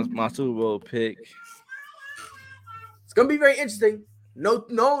Rams, my Super Bowl pick. It's gonna be very interesting. No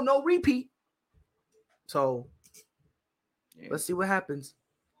repeat. So let's see what happens.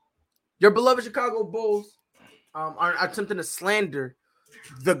 Your beloved Chicago Bulls are attempting to slander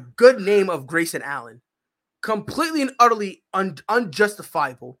the good name of Grayson Allen. Completely and utterly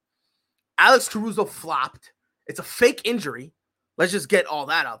unjustifiable. Alex Caruso flopped. It's a fake injury. Let's just get all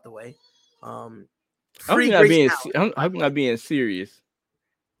that out the way. I hope you're not being serious.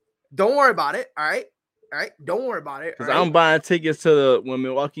 Don't worry about it. All right. Don't worry about it. Because I'm buying tickets to when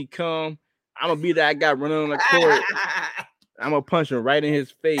Milwaukee come. I'm gonna be that guy running on the court. I'm gonna punch him right in his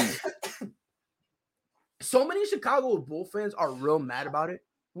face. So many Chicago Bull fans are real mad about it.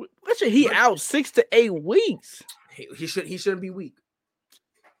 He out 6 to 8 weeks. He shouldn't be weak.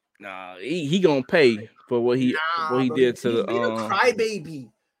 Nah, he gonna pay for what he did to the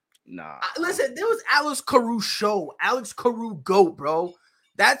crybaby. Nah. Listen, there was Alex Caruso GOAT, bro.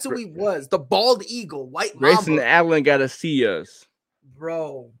 That's who he was. The bald eagle, white Grayson Allen gotta see us.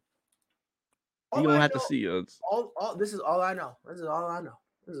 Bro. You don't have to see us. This is all I know. This is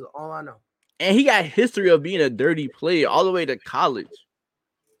all I know. And he got history of being a dirty player all the way to college.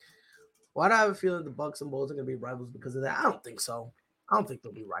 Why do I have a feeling the Bucks and Bulls are going to be rivals because of that? I don't think so. I don't think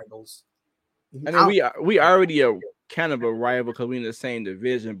they'll be rivals. I mean, we already a kind of a rival because we're in the same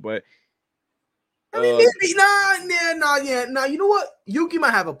division, but I mean, maybe nah. You know what? Yuki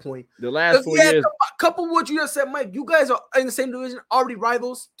might have a point. The last 4 years, couple what you just said, Mike. You guys are in the same division, already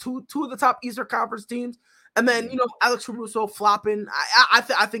rivals. Two of the top Eastern Conference teams, and then Alex Caruso flopping. I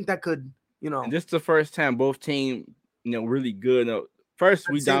think that could And this is the first time both teams really good. First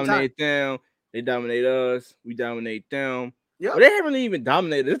we dominate them, they dominate us. We dominate them. Yeah, they haven't even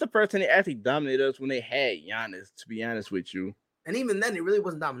dominated. This is the first time they actually dominated us when they had Giannis. To be honest with you, and even then, it really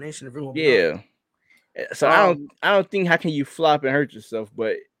wasn't domination. Everyone, So I don't think how can you flop and hurt yourself,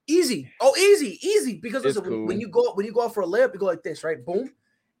 but easy because listen, when you go out for a layup, you go like this, right? Boom,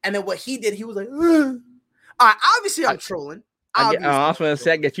 and then what he did, he was like, all right, obviously I'm trolling. I was gonna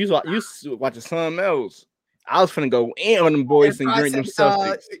say, I guess you watching something else. I was finna go in on them boys and during them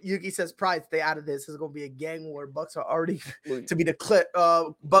Celtics. Yuki says, "Pride, stay out of this. This is gonna be a gang war. Bucks are already to be the clip.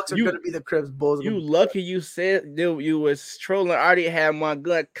 Bucks are gonna be the Cribs. Bulls. You lucky you said you was trolling. I already had my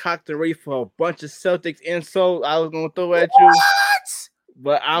gun cocked and ready for a bunch of Celtics insults. I was gonna throw at you.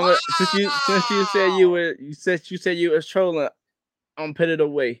 But since you said you said you was trolling, I'm gonna put it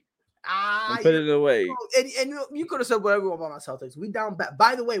away. Put it away. And you could have said whatever about my Celtics. We down bad.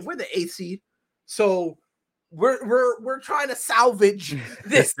 By the way, we're the 8th seed, so we're trying to salvage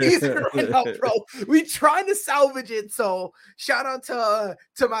this season right now, bro. We trying to salvage it. So shout out to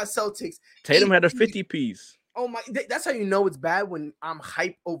my Celtics. Tatum had a 50 piece. Oh my! That's how you know it's bad when I'm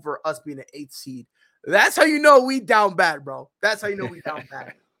hype over us being an 8th seed. That's how you know we down bad, bro. That's how you know we down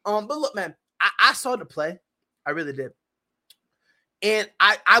bad. But look, man, I saw the play. I really did. And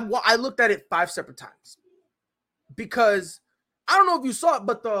I looked at it 5 separate times because I don't know if you saw it,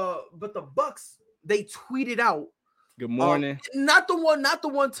 but the Bucks, they tweeted out good morning. Not the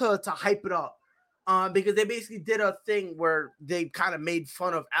one to hype it up. Because they basically did a thing where they kind of made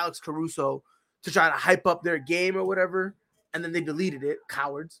fun of Alex Caruso to try to hype up their game or whatever, and then they deleted it,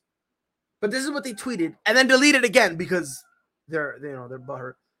 cowards. But this is what they tweeted, and then deleted again because they're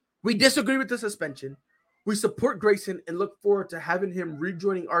butthurt. We disagree with the suspension. We support Grayson and look forward to having him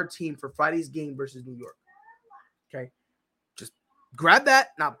rejoining our team for Friday's game versus New York. Okay? Just grab that,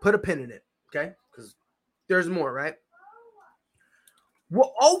 now put a pin in it, okay? Because there's more, right?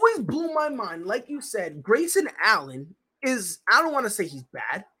 What always blew my mind, like you said, Grayson Allen is, I don't want to say he's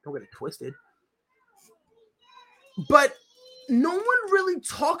bad. Don't get it twisted. But no one really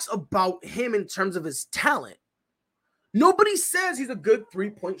talks about him in terms of his talent. Nobody says he's a good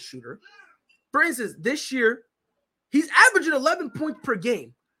three-point shooter. For instance, this year, he's averaging 11 points per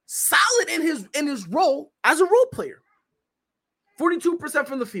game. Solid in his role as a role player. 42%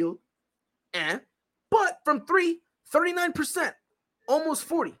 from the field. But from 3, 39%. Almost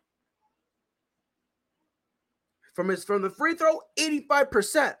 40. From the free throw,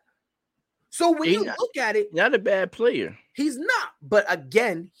 85%. So when you look at it, not a bad player. He's not. But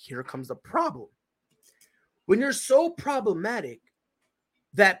again, here comes the problem. When you're so problematic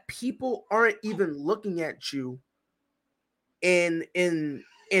that people aren't even looking at you in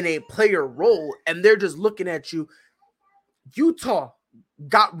a player role, and they're just looking at you. Utah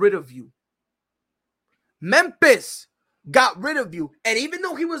got rid of you. Memphis got rid of you. And even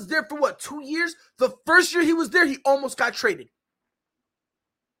though he was there for 2 years, the first year he was there, he almost got traded.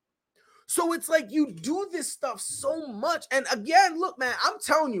 So it's like you do this stuff so much. And again, look, man, I'm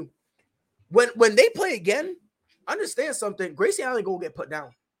telling you, when they play again, understand something. Grayson Allen gonna get put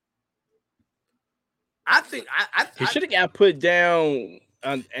down. I think he should have got put down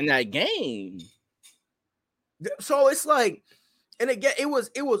in that game. So it's like, and again, it was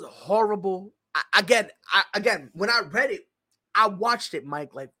horrible. Again, when I read it, I watched it,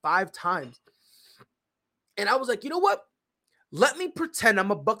 Mike, like 5 times. And I was like, you know what? Let me pretend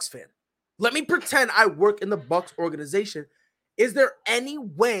I'm a Bucks fan. Let me pretend I work in the Bucks organization. Is there any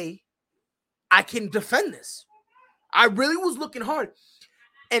way I can defend this? I really was looking hard.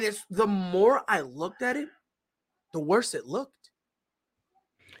 And it's the more I looked at it, the worse it looked.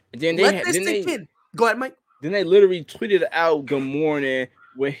 And then Go ahead, Mike. Then they literally tweeted out good morning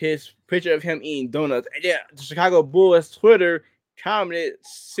with his picture of him eating donuts. And yeah, the Chicago Bulls Twitter commented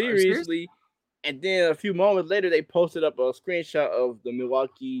seriously. And then a few moments later, they posted up a screenshot of the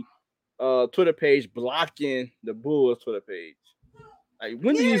Milwaukee Twitter page blocking the Bulls Twitter page. Like,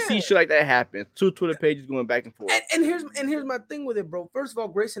 when do you see shit like that happen? 2 Twitter pages going back and forth. And here's my thing with it, bro. First of all,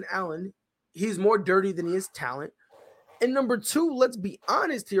 Grayson Allen, he's more dirty than he is talent. And number 2, let's be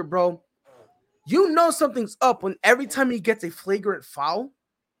honest here, bro. You know something's up when every time he gets a flagrant foul,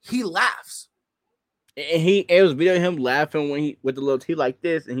 he laughs. And it was video of him laughing when he with the little teeth like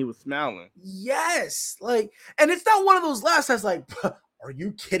this, and he was smiling. Yes, like, and it's not one of those laughs that's like, are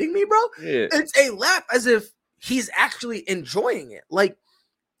you kidding me, bro? Yeah. It's a laugh as if he's actually enjoying it. Like,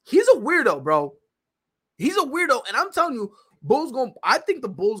 he's a weirdo, bro. He's a weirdo, and I'm telling you, I think the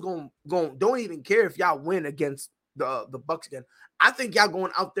Bulls going don't even care if y'all win against the Bucks again. I think y'all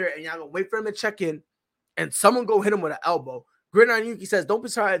going out there and y'all gonna wait for him to check in, and someone go hit him with an elbow. Gridiron Yuki says, "Don't be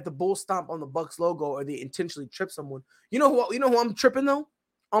sorry if the Bulls stomp on the Bucks logo or they intentionally trip someone." You know who I'm tripping though,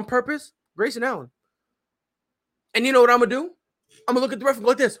 on purpose? Grayson Allen. And you know what I'm gonna do? I'm gonna look at the ref and go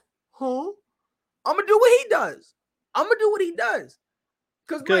like this, huh? I'm gonna do what he does.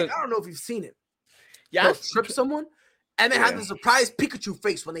 Because Mike, I don't know if you've seen it. Yeah, they'll trip someone, and they have the surprise Pikachu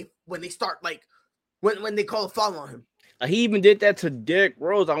face when they start like when they call a foul on him. He even did that to Derrick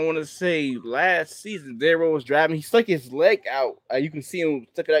Rose. I want to say last season, Derrick Rose was driving. He stuck his leg out. You can see him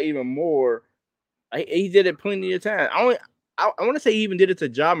stuck it out even more. He did it plenty of times. I want to say he even did it to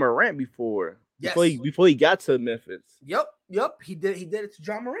Ja Morant before. Yes. Before he got to Memphis. Yep. He did it to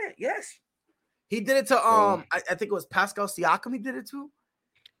Ja Morant. Yes. He did it to I think it was Pascal Siakam. He did it to.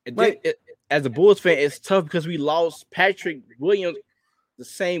 As a Bulls fan, it's tough because we lost Patrick Williams the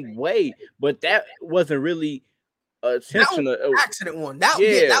same way, but that wasn't really intentional. Accident one. That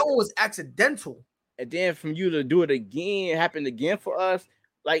one was accidental. And then from you to do it again, happened again for us.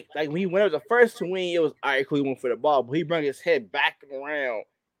 Like when he went up the first to win, it was all right, cool, he went for the ball, but he brought his head back around,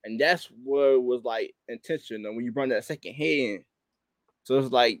 and that's what was like intentional when you bring that second hand. So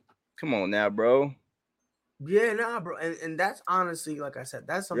it's like, come on now, bro. Yeah, nah, bro. And that's honestly, like I said,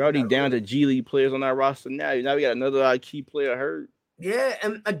 that's something. We're already down to G League players on our roster now. Now we got another key player hurt. Yeah,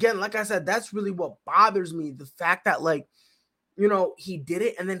 and again, like I said, that's really what bothers me. The fact that, like, you know, he did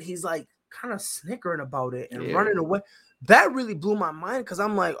it and then he's like kind of snickering about it and running away. That really blew my mind because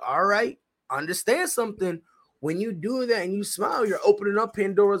I'm like, all right, understand something. When you do that and you smile, you're opening up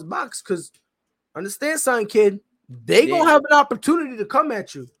Pandora's box because understand something, kid. They gonna have an opportunity to come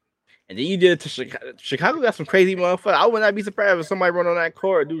at you. And then you did it to Chicago. Chicago got some crazy motherfuckers. I would not be surprised if somebody run on that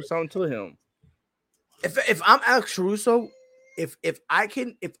court and do something to him. If I'm Alex Caruso, if I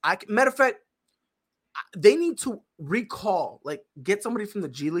can, matter of fact, they need to recall, like, get somebody from the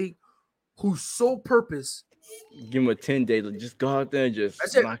G League whose sole purpose. Give him a 10-day. Just go out there and just.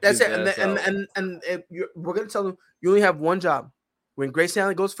 That's it. And we're gonna tell them you only have one job. When Grayson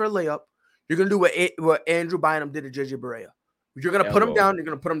Allen goes for a layup, you're gonna do what Andrew Bynum did to JJ Barea. You're gonna put him down. You're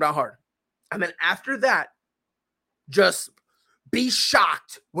gonna put him down hard. And then after that, just be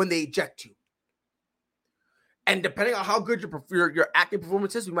shocked when they eject you. And depending on how good your acting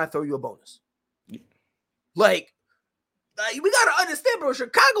performance is, we might throw you a bonus. Like we gotta understand, bro.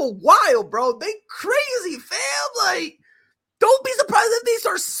 Chicago wild, bro. They crazy, fam. Like, don't be surprised if they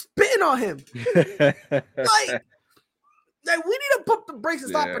start spitting on him. Like, we need to pump the brakes and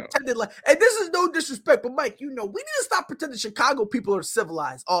stop pretending like. And this is no disrespect, but Mike, you know, we need to stop pretending Chicago people are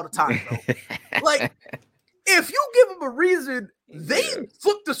civilized all the time, bro. Like, if you give them a reason, they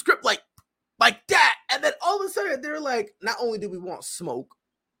flip the script like that, and then all of a sudden they're like, not only do we want smoke,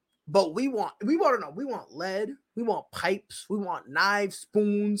 but we want lead, we want pipes, we want knives,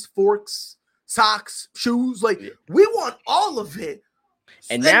 spoons, forks, socks, shoes. Like, we want all of it.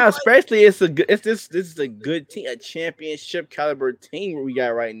 And now, especially, this is a good team, a championship caliber team where we got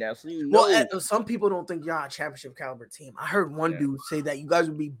right now. So some people don't think y'all a championship caliber team. I heard one dude say that you guys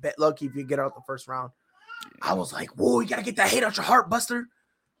would be lucky if you get out the first round. I was like, whoa, you gotta get that hate out your heart, Buster. I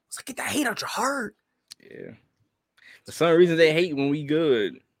was like, get that hate out your heart. Yeah. For some reason, they hate when we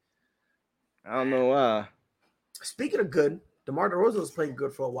good. I don't know why. Speaking of good, DeMar DeRozan was playing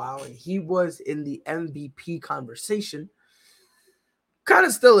good for a while, and he was in the MVP conversation. Kind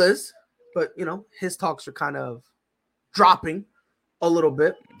of still is, but, you know, his talks are kind of dropping a little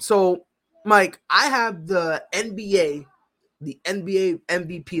bit. So, Mike, I have the NBA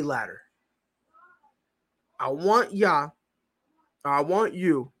MVP ladder. I want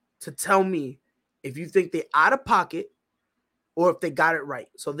you to tell me if you think they out of pocket or if they got it right.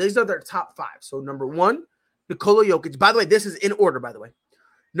 So these are their top 5. So number 1, Nikola Jokic. By the way, this is in order, by the way.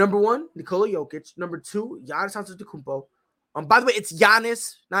 Number 1, Nikola Jokic. Number 2, Giannis Antetokounmpo. By the way, it's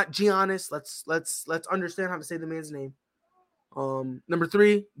Giannis, not Giannis. Let's understand how to say the man's name. Number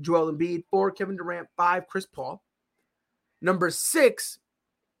 3, Joel Embiid. 4, Kevin Durant. 5, Chris Paul. Number 6,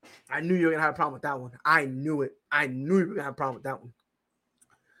 I knew you were gonna have a problem with that one. I knew it. I knew you were gonna have a problem with that one.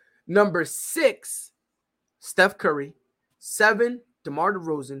 Number 6, Steph Curry. 7, DeMar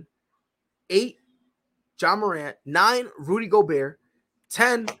DeRozan. 8, Ja Morant. 9, Rudy Gobert.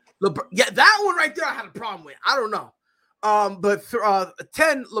 10, Yeah, that one right there I had a problem with. I don't know. But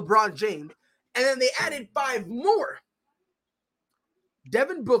 10, LeBron James. And then they added 5 more.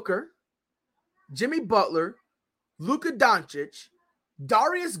 Devin Booker, Jimmy Butler, Luka Doncic,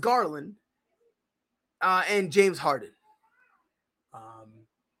 Darius Garland, and James Harden.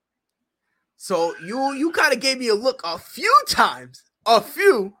 So you kind of gave me a look a few times.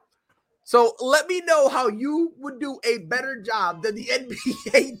 So let me know how you would do a better job than the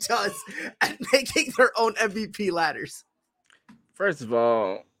NBA does at making their own MVP ladders. First of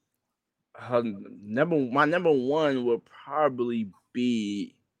all, my number one would probably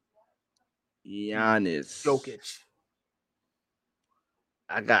be Giannis. Jokic.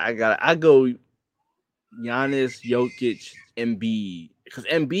 I go Giannis, Jokic, Embiid. Because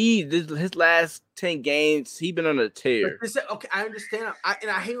Embiid, his last 10 games, he been on a tear. Okay, I understand.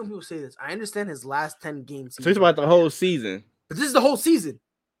 And I hate when people say this. I understand his last 10 games. So it's about the whole season. But this is the whole season.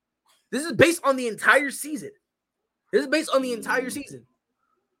 This is based on the entire season.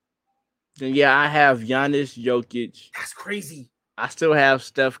 Then yeah, I have Giannis, Jokic. That's crazy. I still have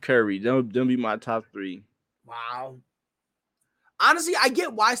Steph Curry. They'll be my top 3. Wow. Honestly, I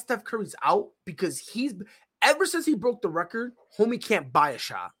get why Steph Curry's out because ever since he broke the record, homie can't buy a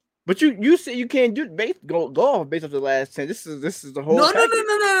shot. But you say you can't do go off based off the last 10. This is the whole.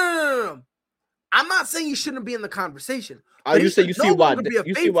 No. I'm not saying you shouldn't be in the conversation. You see why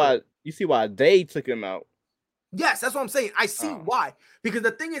they took him out. Yes, that's what I'm saying. I see why. Because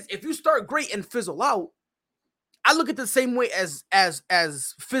the thing is, if you start great and fizzle out, I look at it the same way as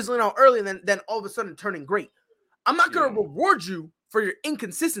fizzling out early and then all of a sudden turning great. I'm not going to reward you for your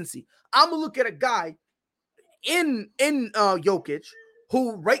inconsistency. I'm going to look at a guy in Jokic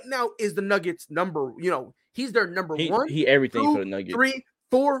who right now is the Nuggets he's their number 1. He everything 2, for the Nuggets. 3,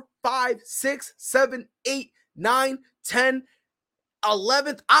 4, 5, 6, 7, 8, 9, 10,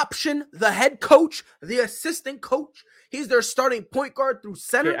 11th option, the head coach, the assistant coach. He's their starting point guard through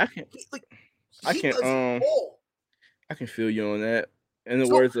center. Yeah, I can feel you on that. In the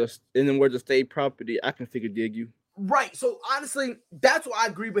words of State Property, I can figure dig you. Right. So honestly, that's why I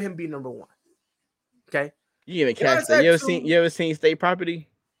agree with him being number 1. Okay. You even catch that. You ever seen State Property?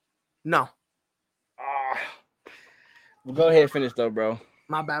 No. Well, go ahead and finish though, bro.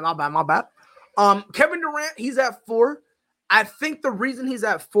 My bad. Kevin Durant, he's at 4. I think the reason he's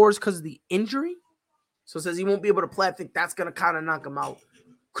at 4 is because of the injury. So it says he won't be able to play. I think that's gonna kind of knock him out.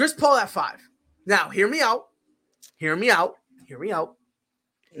 Chris Paul at 5. Now, hear me out. I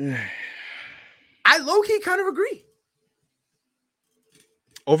low-key kind of agree.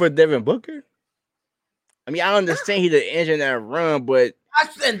 Over Devin Booker? I mean, I understand he's the engine that run, but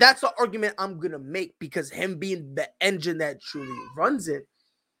that's the argument I'm gonna make because him being the engine that truly runs it,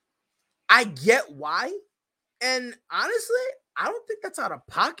 I get why. And honestly, I don't think that's out of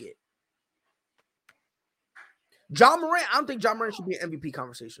pocket. John Morant, I don't think John Morant should be an MVP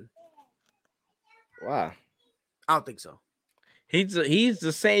conversation. Wow. I don't think so. He's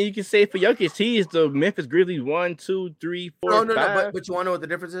the same you can say for Jokic. He is the Memphis Grizzlies 1, 2, 3, 4, 5. No. But you want to know what the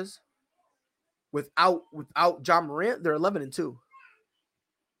difference is? Without John Morant, they're 11-2.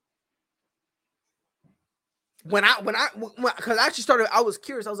 When because I actually started, I was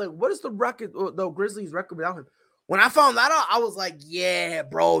curious. I was like, what is the record, the Grizzlies record without him? When I found that out, I was like, yeah,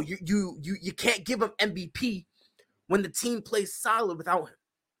 bro, you can't give him MVP when the team plays solid without him.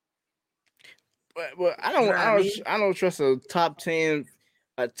 But I don't trust a top 10,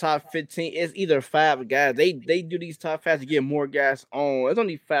 a top 15. It's either 5 guys. They do these top 5 to get more guys on. It's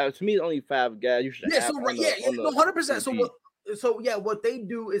only 5. To me, it's only 5 guys. You should have 100%. What they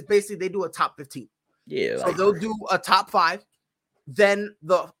do is basically they do a top 15. Yeah. So they'll do a top 5. Then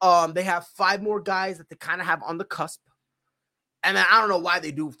they have 5 more guys that they kind of have on the cusp. And then I don't know why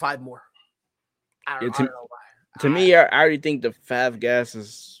they do 5 more. I don't know why. To me, I already think the 5 guys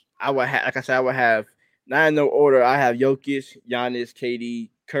is. I would have not in no order. I have Jokic, Giannis, KD,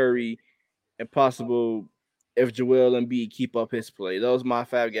 Curry, and possible if Joel Embiid keep up his play. Those are my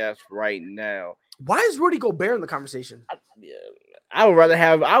 5 guys right now. Why is Rudy Gobert in the conversation? I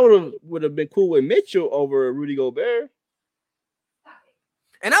would have been cool with Mitchell over Rudy Gobert.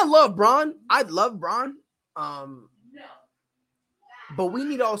 And I love Bron. I love Bron. But we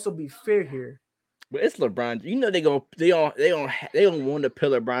need to also be fair here. But it's LeBron. You know they don't want to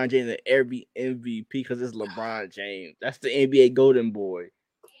put LeBron James in every MVP because it's LeBron James. That's the NBA Golden Boy.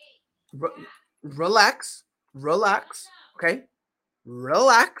 Relax. Okay.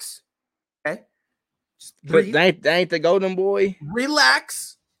 Relax. Okay. But that ain't the Golden Boy.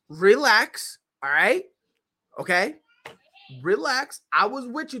 Relax. All right. Okay. Relax. I was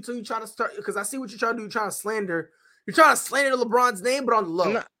with you till you try to start because I see what you're trying to do. You're trying to slander LeBron's name, but on the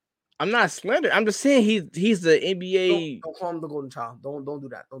low. I'm not slandering. I'm just saying he's the NBA. Don't call him the golden child. Don't do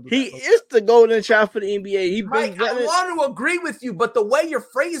that. Don't do He that. is the golden child for the NBA. He Mike, been I want to agree with you, but the way you're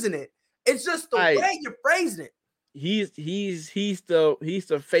phrasing it, it's just the way you're phrasing it. He's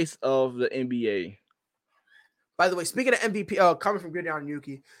the face of the NBA. By the way, speaking of MVP, coming from Gridiron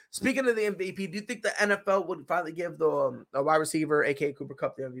Yuki, speaking of the MVP, do you think the NFL would finally give the wide receiver, aka Cooper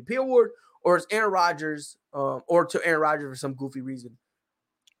Kupp, the MVP award, or is Aaron Rodgers, or to Aaron Rodgers for some goofy reason?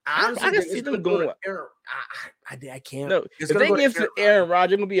 Honestly, I can see them going. I can't. No, if they give to Aaron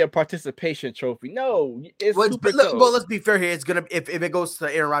Rodgers, it's gonna be a participation trophy. No, it's well, let's be fair here. It's gonna if it goes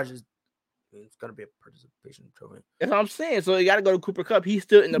to Aaron Rodgers, it's gonna be a participation trophy. That's what I'm saying. So you got to go to Cooper Kupp. He's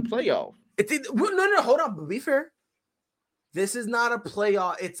still in the playoff. No, hold on. But be fair. This is not a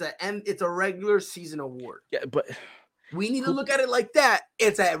playoff. It's a regular season award. Yeah, but we need to look at it like that.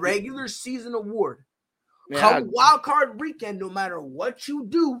 It's a regular season award. Man, Come wild card weekend, no matter what you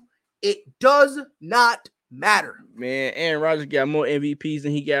do, it does not matter. Man, Aaron Rodgers got more MVPs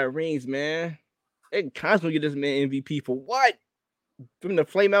than he got rings, man. They constantly get this man MVP for what? From the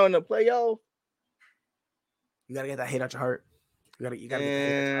flame out in the playoff? You gotta get that hate out your heart. You gotta get that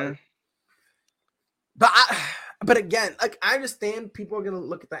hate out your heart. But again, like I understand people are gonna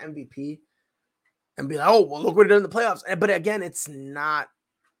look at the MVP and be like, "Oh, well, look what he did in the playoffs." But again, it's not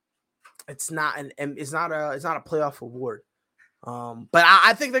a playoff award. But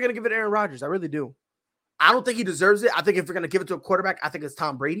I think they're gonna give it to Aaron Rodgers. I really do. I don't think he deserves it. I think if you're gonna give it to a quarterback, I think it's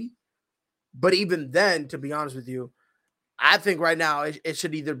Tom Brady. But even then, to be honest with you, I think right now it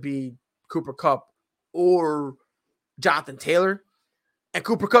should either be Cooper Kupp or Jonathan Taylor. And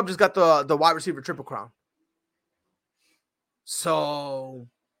Cooper Kupp just got the wide receiver triple crown. So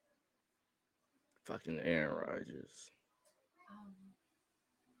fucking Aaron Rodgers.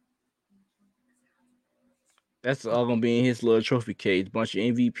 That's all gonna be in his little trophy case. Bunch of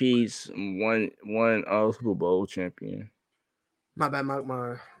MVPs, one Super Bowl champion. My bad, my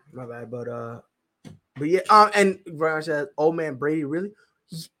bad. But yeah, and Brian said, "Oh man, Brady, really?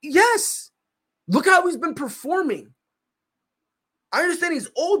 Yes. Look how he's been performing. I understand he's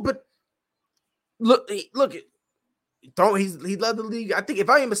old, but look. He led the league. I think, if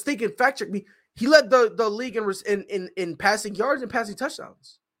I am mistaken, fact check me. He led the league in passing yards and passing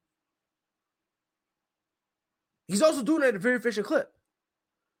touchdowns. He's also doing it at a very efficient clip.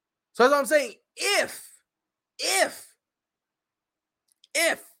 So that's what I'm saying. If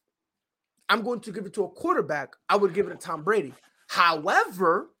I'm going to give it to a quarterback, I would give it to Tom Brady.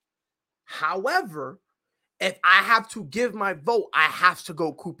 However, if I have to give my vote, I have to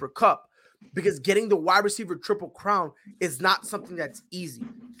go Cooper Kupp, because getting the wide receiver triple crown is not something that's easy.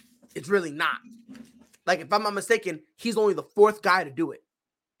 It's really not. Like, if I'm not mistaken, he's only the fourth guy to do it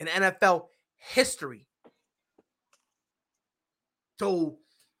in NFL history. So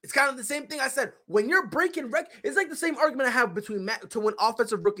it's kind of the same thing I said. When you're breaking records, it's like the same argument I have between to win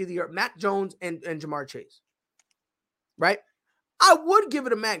Offensive Rookie of the Year, Mac Jones and Jamar Chase. Right? I would give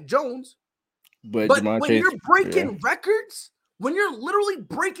it to Mac Jones. But when you're breaking records, when you're literally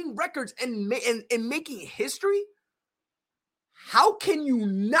breaking records and making history, how can you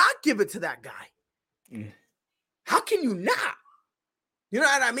not give it to that guy? How can you not? You know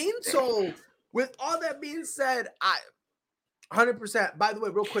what I mean? So with all that being said, 100%. By the way,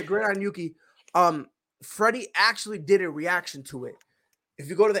 real quick, Gridiron Yuki, Freddie actually did a reaction to it. If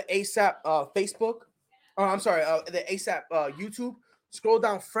you go to the ASAP Facebook, the ASAP YouTube, scroll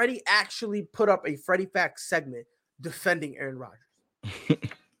down. Freddie actually put up a Freddie Facts segment defending Aaron Rodgers.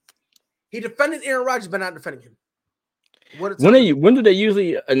 He defended Aaron Rodgers, but not defending him. When do they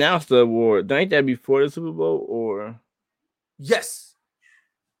usually announce the award? Ain't that before the Super Bowl or? Yes,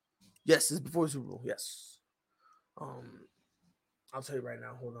 it's before the Super Bowl. Yes. I'll tell you right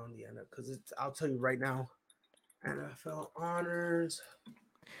now. Hold on, because I'll tell you right now. NFL honors.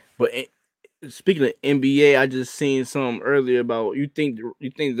 But speaking of NBA, I just seen something earlier about you think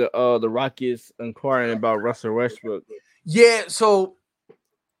the Rockets inquiring about Russell Westbrook. Yeah, so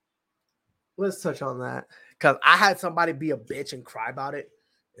let's touch on that, because I had somebody be a bitch and cry about it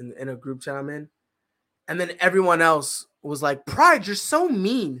in a group chat I'm in, and then everyone else was like, "Pride, you're so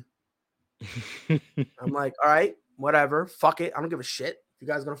mean." I'm like, all right, whatever, fuck it, I don't give a shit. If you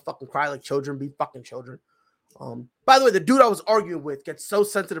guys are gonna fucking cry like children, be fucking children. By the way, the dude I was arguing with gets so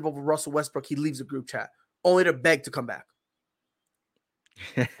sensitive over Russell Westbrook, he leaves the group chat only to beg to come back.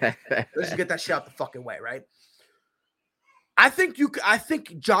 Let's just get that shit out the fucking way, right? I think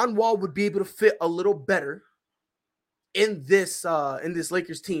John Wall would be able to fit a little better in this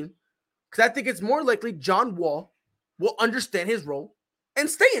Lakers team, because I think it's more likely John Wall will understand his role and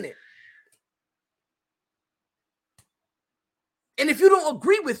stay in it. And if you don't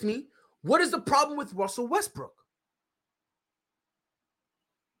agree with me, What is the problem with Russell Westbrook?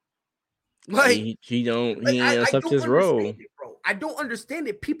 Like he ain't accept his role, it, bro. I don't understand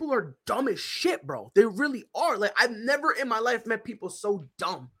it. People are dumb as shit, bro. They really are. Like, I've never in my life met people so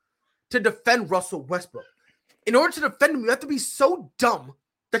dumb to defend Russell Westbrook. In order to defend him, you have to be so dumb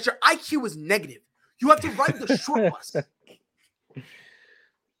that your IQ is negative. You have to ride the short bus. You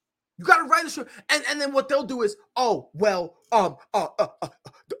got to ride the short, and then what they'll do is, oh well,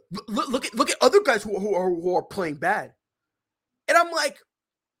 look at other guys who are playing bad, and I'm like,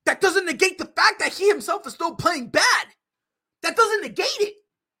 that doesn't negate the fact that he himself is still playing bad. That doesn't negate it.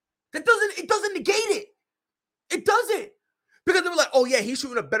 It doesn't negate it. It doesn't. Because they were like, oh yeah, he's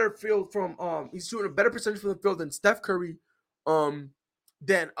shooting a better field from he's shooting a better percentage from the field than Steph Curry, than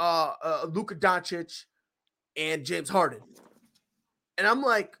Luka Doncic and James Harden. And I'm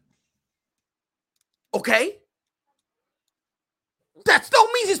like, okay. That still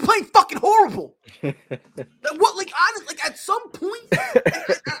means he's playing fucking horrible. What, like, honestly, like, at some point,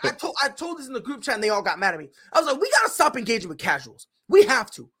 I told this in the group chat and they all got mad at me. I was like, we gotta stop engaging with casuals. We have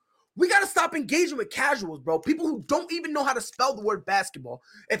to. We gotta stop engaging with casuals, bro. People who don't even know how to spell the word basketball.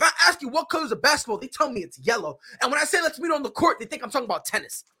 If I ask you what color is a basketball, they tell me it's yellow. And when I say let's meet on the court, they think I'm talking about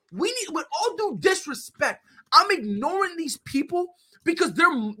tennis. We need, with all due disrespect, I'm ignoring these people because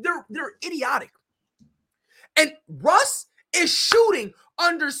they're idiotic. And Russ is shooting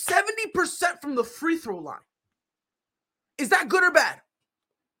under 70% from the free throw line. Is that good or bad?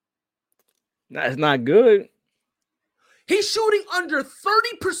 No, it's not good. He's shooting under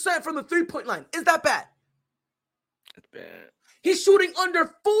 30% from the three-point line. Is that bad? That's bad. He's shooting under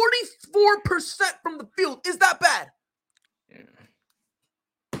 44% from the field. Is that bad?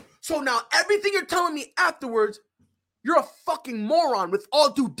 Yeah. So now everything you're telling me afterwards, you're a fucking moron with all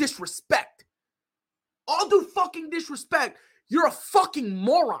due disrespect. All due fucking disrespect, you're a fucking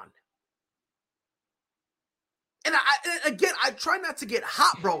moron. And I try not to get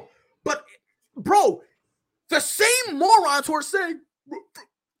hot, bro. But, bro, the same morons who are saying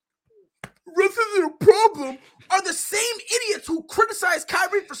Russ isn't a problem are the same idiots who criticize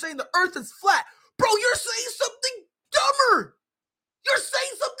Kyrie for saying the earth is flat. Bro, you're saying something dumber. You're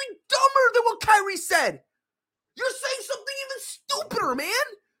saying something dumber than what Kyrie said. You're saying something even stupider, man.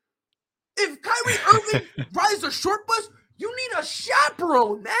 If Kyrie Irving rides a short bus, you need a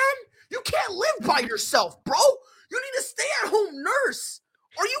chaperone, man. You can't live by yourself, bro. You need a stay-at-home nurse.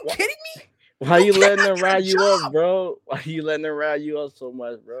 Are you kidding me? Why you letting them ride you up, bro? Why you letting them ride you up so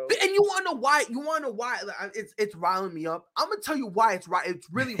much, bro? And you want to know why? You want to know why it's riling me up? I'm gonna tell you why it's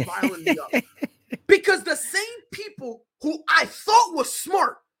really riling me up. Because the same people who I thought was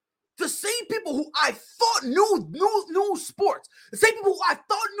smart, the same people who I thought knew sports, the same people who I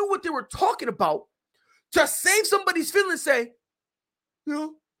thought knew what they were talking about, to save somebody's feelings, say, yeah,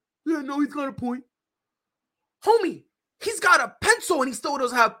 no, he's got a point. Homie, he's got a pencil and he still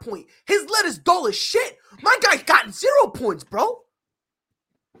doesn't have a point. His lead is dull as shit. My guy got 0 points, bro.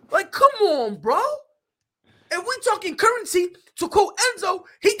 Like, come on, bro. And we talking currency, to quote Enzo,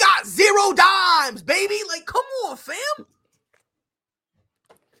 he got 0 dimes, baby. Like, come on, fam.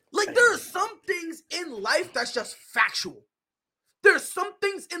 Like, there are some things in life that's just factual. There's some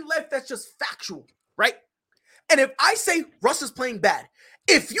things in life that's just factual, right? And if I say Russ is playing bad,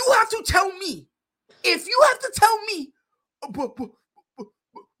 if you have to tell me, what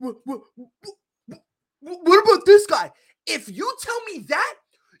about this guy? If you tell me that,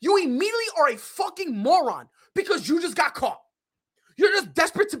 you immediately are a fucking moron because you just got caught. You're just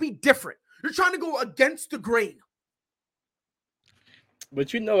desperate to be different. You're trying to go against the grain.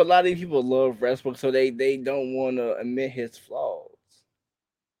 But you know, a lot of these people love Westbrook, so they don't want to admit his flaws.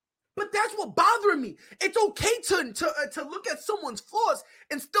 But that's what bothering me. It's okay to look at someone's flaws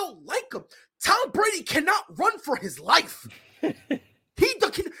and still like them. Tom Brady cannot run for his life.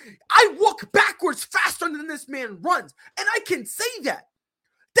 I walk backwards faster than this man runs, and I can say that.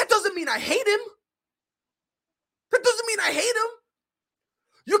 That doesn't mean I hate him.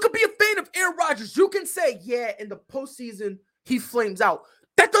 You could be a fan of Aaron Rodgers. You can say, yeah, in the postseason, he flames out.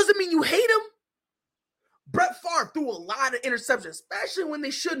 That doesn't mean you hate him. Brett Favre threw a lot of interceptions, especially when they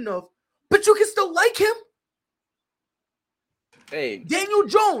shouldn't have, but you can still like him. Hey, Daniel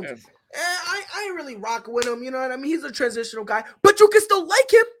Jones. I ain't really rocking with him, you know what I mean? He's a transitional guy, but you can still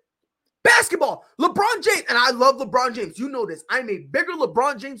like him. Basketball, LeBron James, and I love LeBron James. You know this. I'm a bigger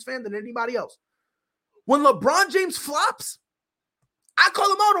LeBron James fan than anybody else. When LeBron James flops, I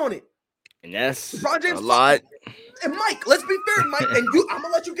call him out on it. And that's LeBron James a lot. And Mike, let's be fair, Mike, and I'm going to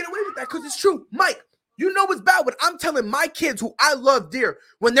let you get away with that because it's true. Mike, you know what's bad when I'm telling my kids who I love dear,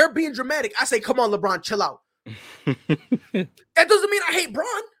 when they're being dramatic, I say, come on, LeBron, chill out. That doesn't mean I hate Bron.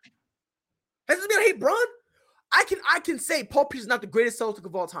 That doesn't mean I hate Bron. I can say Paul Pierce is not the greatest Celtic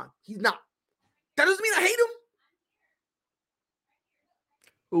of all time. He's not. That doesn't mean I hate him.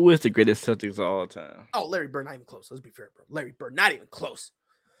 Who is the greatest Celtics of all time? Oh, Larry Bird, not even close. Let's be fair, bro. Larry Bird, not even close.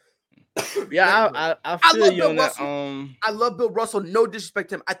 Yeah, I feel you on that. I love Bill Russell. No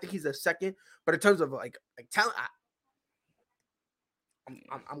disrespect to him. I think he's a second, but in terms of like talent,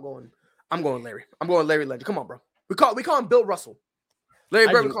 I'm going Larry. I'm going Larry Legend. Come on, bro. We call him Bill Russell. Larry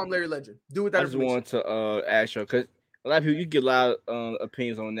Bird, we call him Larry Legend. Do with that. I just want to ask you, because a lot of people, you get a lot of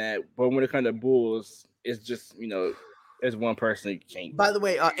opinions on that, but when it comes to Bulls, it's just, there's one person you can't. By the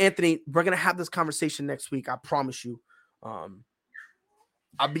way, Anthony, we're gonna have this conversation next week. I promise you.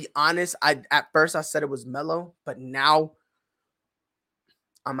 I'll be honest. At first I said it was Melo, but now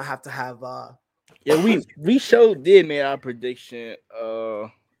I'm gonna have to have. Yeah, we sure did make our prediction.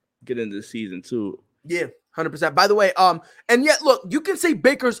 Get into the season too. Yeah, 100%. By the way, and yet look, you can say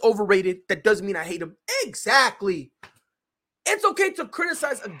Baker's overrated. That doesn't mean I hate him. Exactly. It's okay to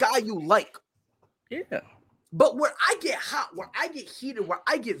criticize a guy you like. Yeah. But where I get hot, where I get heated, where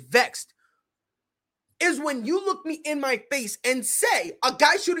I get vexed is when you look me in my face and say a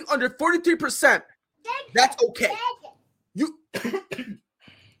guy shooting under 43%, that's okay. You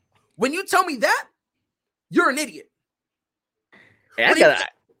when you tell me that, you're an idiot.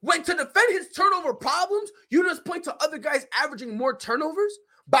 When to defend his turnover problems, you just point to other guys averaging more turnovers.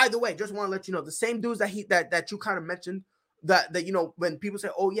 By the way, just want to let you know, the same dudes that you kind of mentioned, that when people say,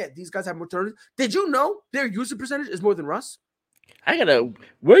 oh yeah, these guys have more turnovers, did you know their usage percentage is more than Russ?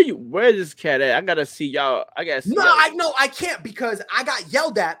 Where this cat at? I gotta see y'all. I can't, because I got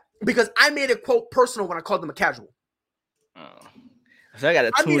yelled at because I made a quote personal when I called them a casual. So I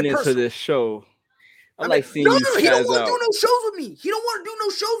gotta tune into this show. I like seeing he don't want to do no shows with me. He don't want to do no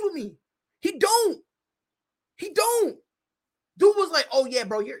shows with me. He don't. Dude was like, oh yeah,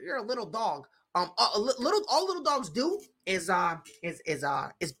 bro, you're a little dog. All little dogs do is bark.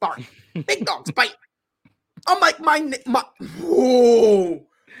 Big dogs bite. I'm like, whoa,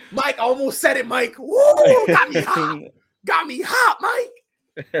 Mike, I almost said it, Mike. Whoa, got me hot, Mike.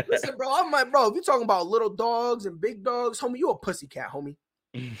 Listen, bro, I'm like, bro, if you're talking about little dogs and big dogs, homie, you a pussycat, homie.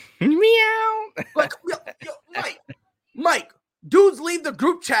 Meow. Like, yo, Mike, dudes leave the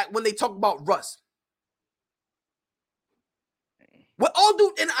group chat when they talk about Russ. What all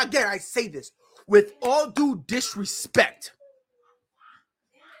due, and again, I say this with all due disrespect.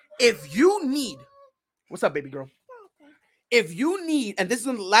 If you need, what's up, baby girl? If you need, and this is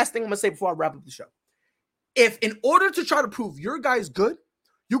the last thing I'm gonna say before I wrap up the show. If in order to try to prove your guy's good,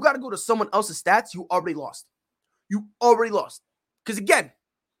 you got to go to someone else's stats, you already lost. Because again,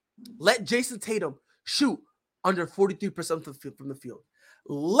 let Jason Tatum shoot under 43% from the field.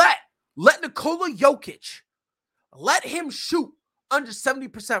 Let Nikola Jokic, let him shoot under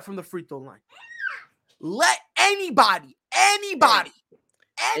 70% from the free throw line. Let anybody.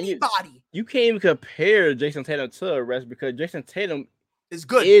 You can't even compare Jason Tatum to the rest, because Jason Tatum is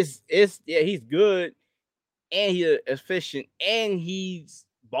good. He's good, and he's efficient, and he's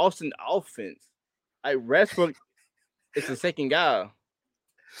bossing offense. Like Westbrook is the second guy.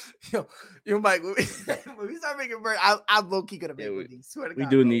 Yo, Mike, when we start making bird, I'm low-key gonna make with these. Swear to God, we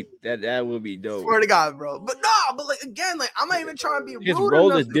do bro. need that. That would be dope. Swear to God, bro. But like again, like I'm not even trying to be rude. His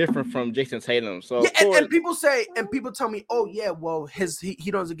role is different from Jason Tatum. So yeah, and people tell me, oh yeah, well he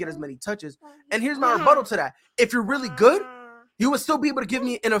doesn't get as many touches. And here's my rebuttal to that: if you're really good, you would still be able to give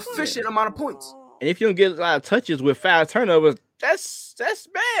me an efficient amount of points. And if you don't get a lot of touches with 5 turnovers, that's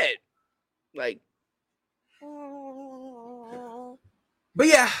bad. Like. But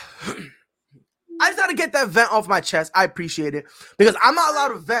yeah, I just gotta get that vent off my chest. I appreciate it, because I'm not allowed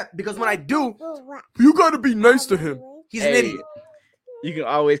to vent, because when I do, you gotta be nice to him. He's an idiot. You can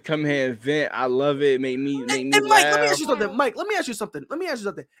always come here and vent. I love it. Make me and laugh. Mike, let me ask you something. Mike, let me ask you something.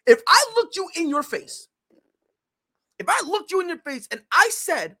 If I looked you in your face, and I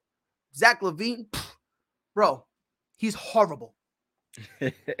said, Zach LaVine, bro, he's horrible.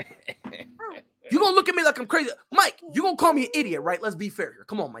 You gonna look at me like I'm crazy, Mike? You gonna call me an idiot, right? Let's be fair here.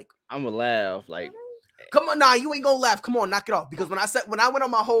 Come on, Mike. I'm gonna laugh. Like, come on, nah, you ain't gonna laugh. Come on, knock it off. Because when I went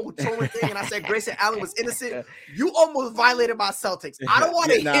on my whole trolling thing and I said Grayson Allen was innocent, you almost violated my Celtics. I don't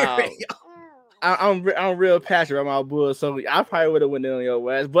want to hear it. I'm real passionate about my Bulls, so I probably would have went in on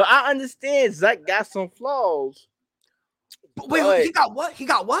your ass. But I understand Zach got some flaws. But wait, he got what? He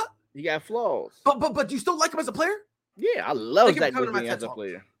got flaws. But do you still like him as a player? Yeah, I love Zach LaVine as a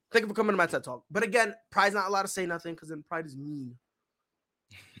player. Thank you for coming to my TED Talk. But again, Pride's not allowed to say nothing, because then Pride is mean.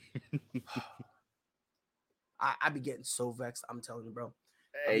 I be getting so vexed. I'm telling you, bro.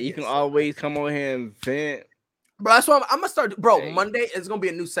 Hey, you can always come on here and vent. Bro, that's why I'm going to start. Bro, Monday is going to be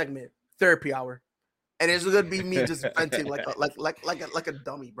a new segment. therapy hour, and it's gonna be me just venting like a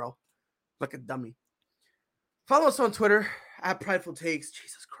dummy, bro, like a dummy. Follow us on Twitter at Prideful Takes.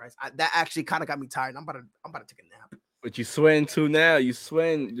 Jesus Christ, that actually kind of got me tired. I'm about to take a nap. But you sweating too now. You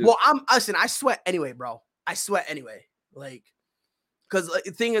sweating. Well, I sweat anyway, bro. I sweat anyway. Like, because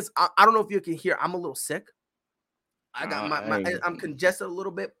the thing is, I don't know if you can hear. I'm a little sick. I got I'm congested a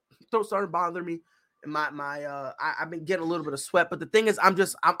little bit. Throat started to bother me, and I've been getting a little bit of sweat. But the thing is,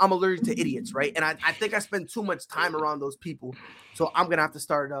 I'm allergic to idiots, right? And I think I spend too much time around those people, so I'm gonna have to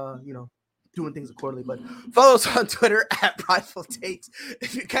start, doing things accordingly. But follow us on Twitter at Prideful Takes.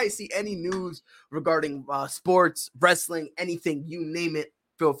 If you guys see any news regarding sports, wrestling, anything, you name it,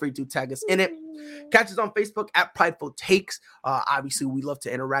 feel free to tag us in it. Catch us on Facebook at Prideful Takes. Obviously, we love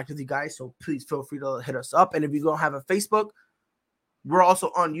to interact with you guys, so please feel free to hit us up. And if you don't have a Facebook, we're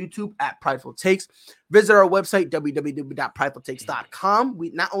also on YouTube at Prideful Takes. Visit our website, www.pridefultakes.com.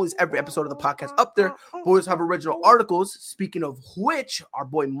 We not only is every episode of the podcast up there, but we also have original articles. Speaking of which, our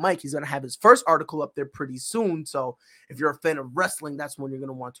boy Mike, he's going to have his first article up there pretty soon. So if you're a fan of wrestling, that's one you're going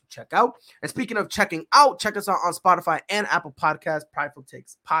to want to check out. And speaking of checking out, check us out on Spotify and Apple Podcasts, Prideful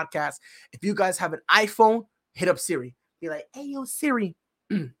Takes Podcast. If you guys have an iPhone, hit up Siri. Be like, hey, yo, Siri.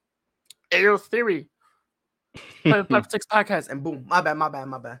 Hey, yo, Siri. Prideful Takes Podcast, and boom, my bad.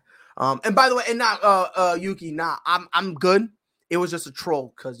 And by the way, and not Yuki, I'm good. It was just a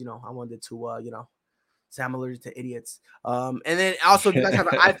troll because I wanted to say I'm allergic to idiots. And then also, if you guys have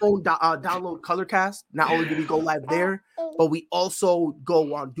an iPhone, download Colorcast. Not only do we go live there, but we also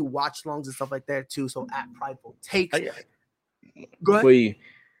go on do watch longs and stuff like that too. So at Prideful Takes. Go ahead. Wait,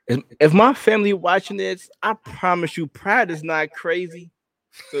 if my family watching this, I promise you, Pride is not crazy.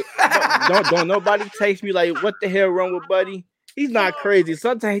 So don't nobody text me like, what the hell wrong with Buddy? He's not crazy.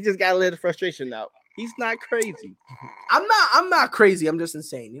 Sometimes he just gotta let the frustration out. He's not crazy. I'm not crazy. I'm just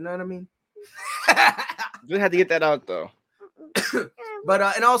insane. You know what I mean? Just had to get that out though. But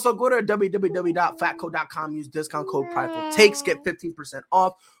and also go to www.fatco.com. Use discount code Prideful Takes. Get 15%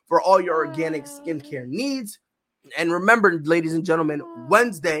 off for all your organic skincare needs. And remember, ladies and gentlemen,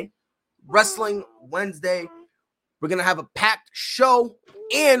 Wrestling Wednesday. We're going to have a packed show,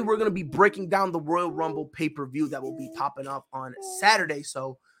 and we're going to be breaking down the Royal Rumble pay-per-view that will be popping up on Saturday.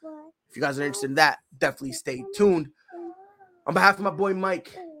 So if you guys are interested in that, definitely stay tuned. On behalf of my boy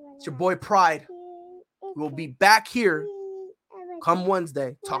Mike, it's your boy Pride. We'll be back here come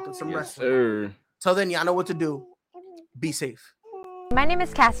Wednesday talking some wrestling. Sir. Till then, y'all know what to do. Be safe. My name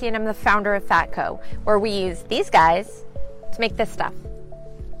is Cassie, and I'm the founder of Fatco, where we use these guys to make this stuff.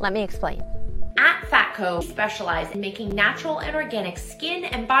 Let me explain. At Fatco, we specialize in making natural and organic skin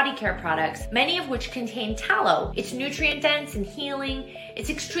and body care products, many of which contain tallow. It's nutrient dense and healing. It's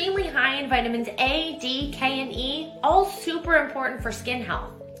extremely high in vitamins A, D, K, and E, all super important for skin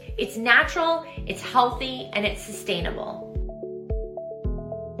health. It's natural, it's healthy, and it's sustainable.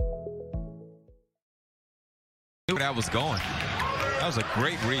 Where that was going. That was a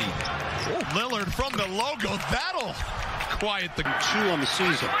great read. Oh, Lillard from the logo. That'll quiet the 2 on the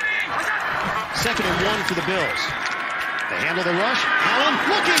season. 2nd and 1 for the Bills. They handle the rush. Allen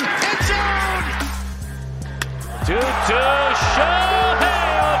looking. End zone. To Shohei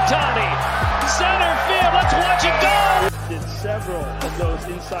Ohtani. Center field. Let's watch it go. Did several of those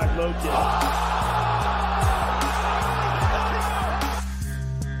inside low kicks.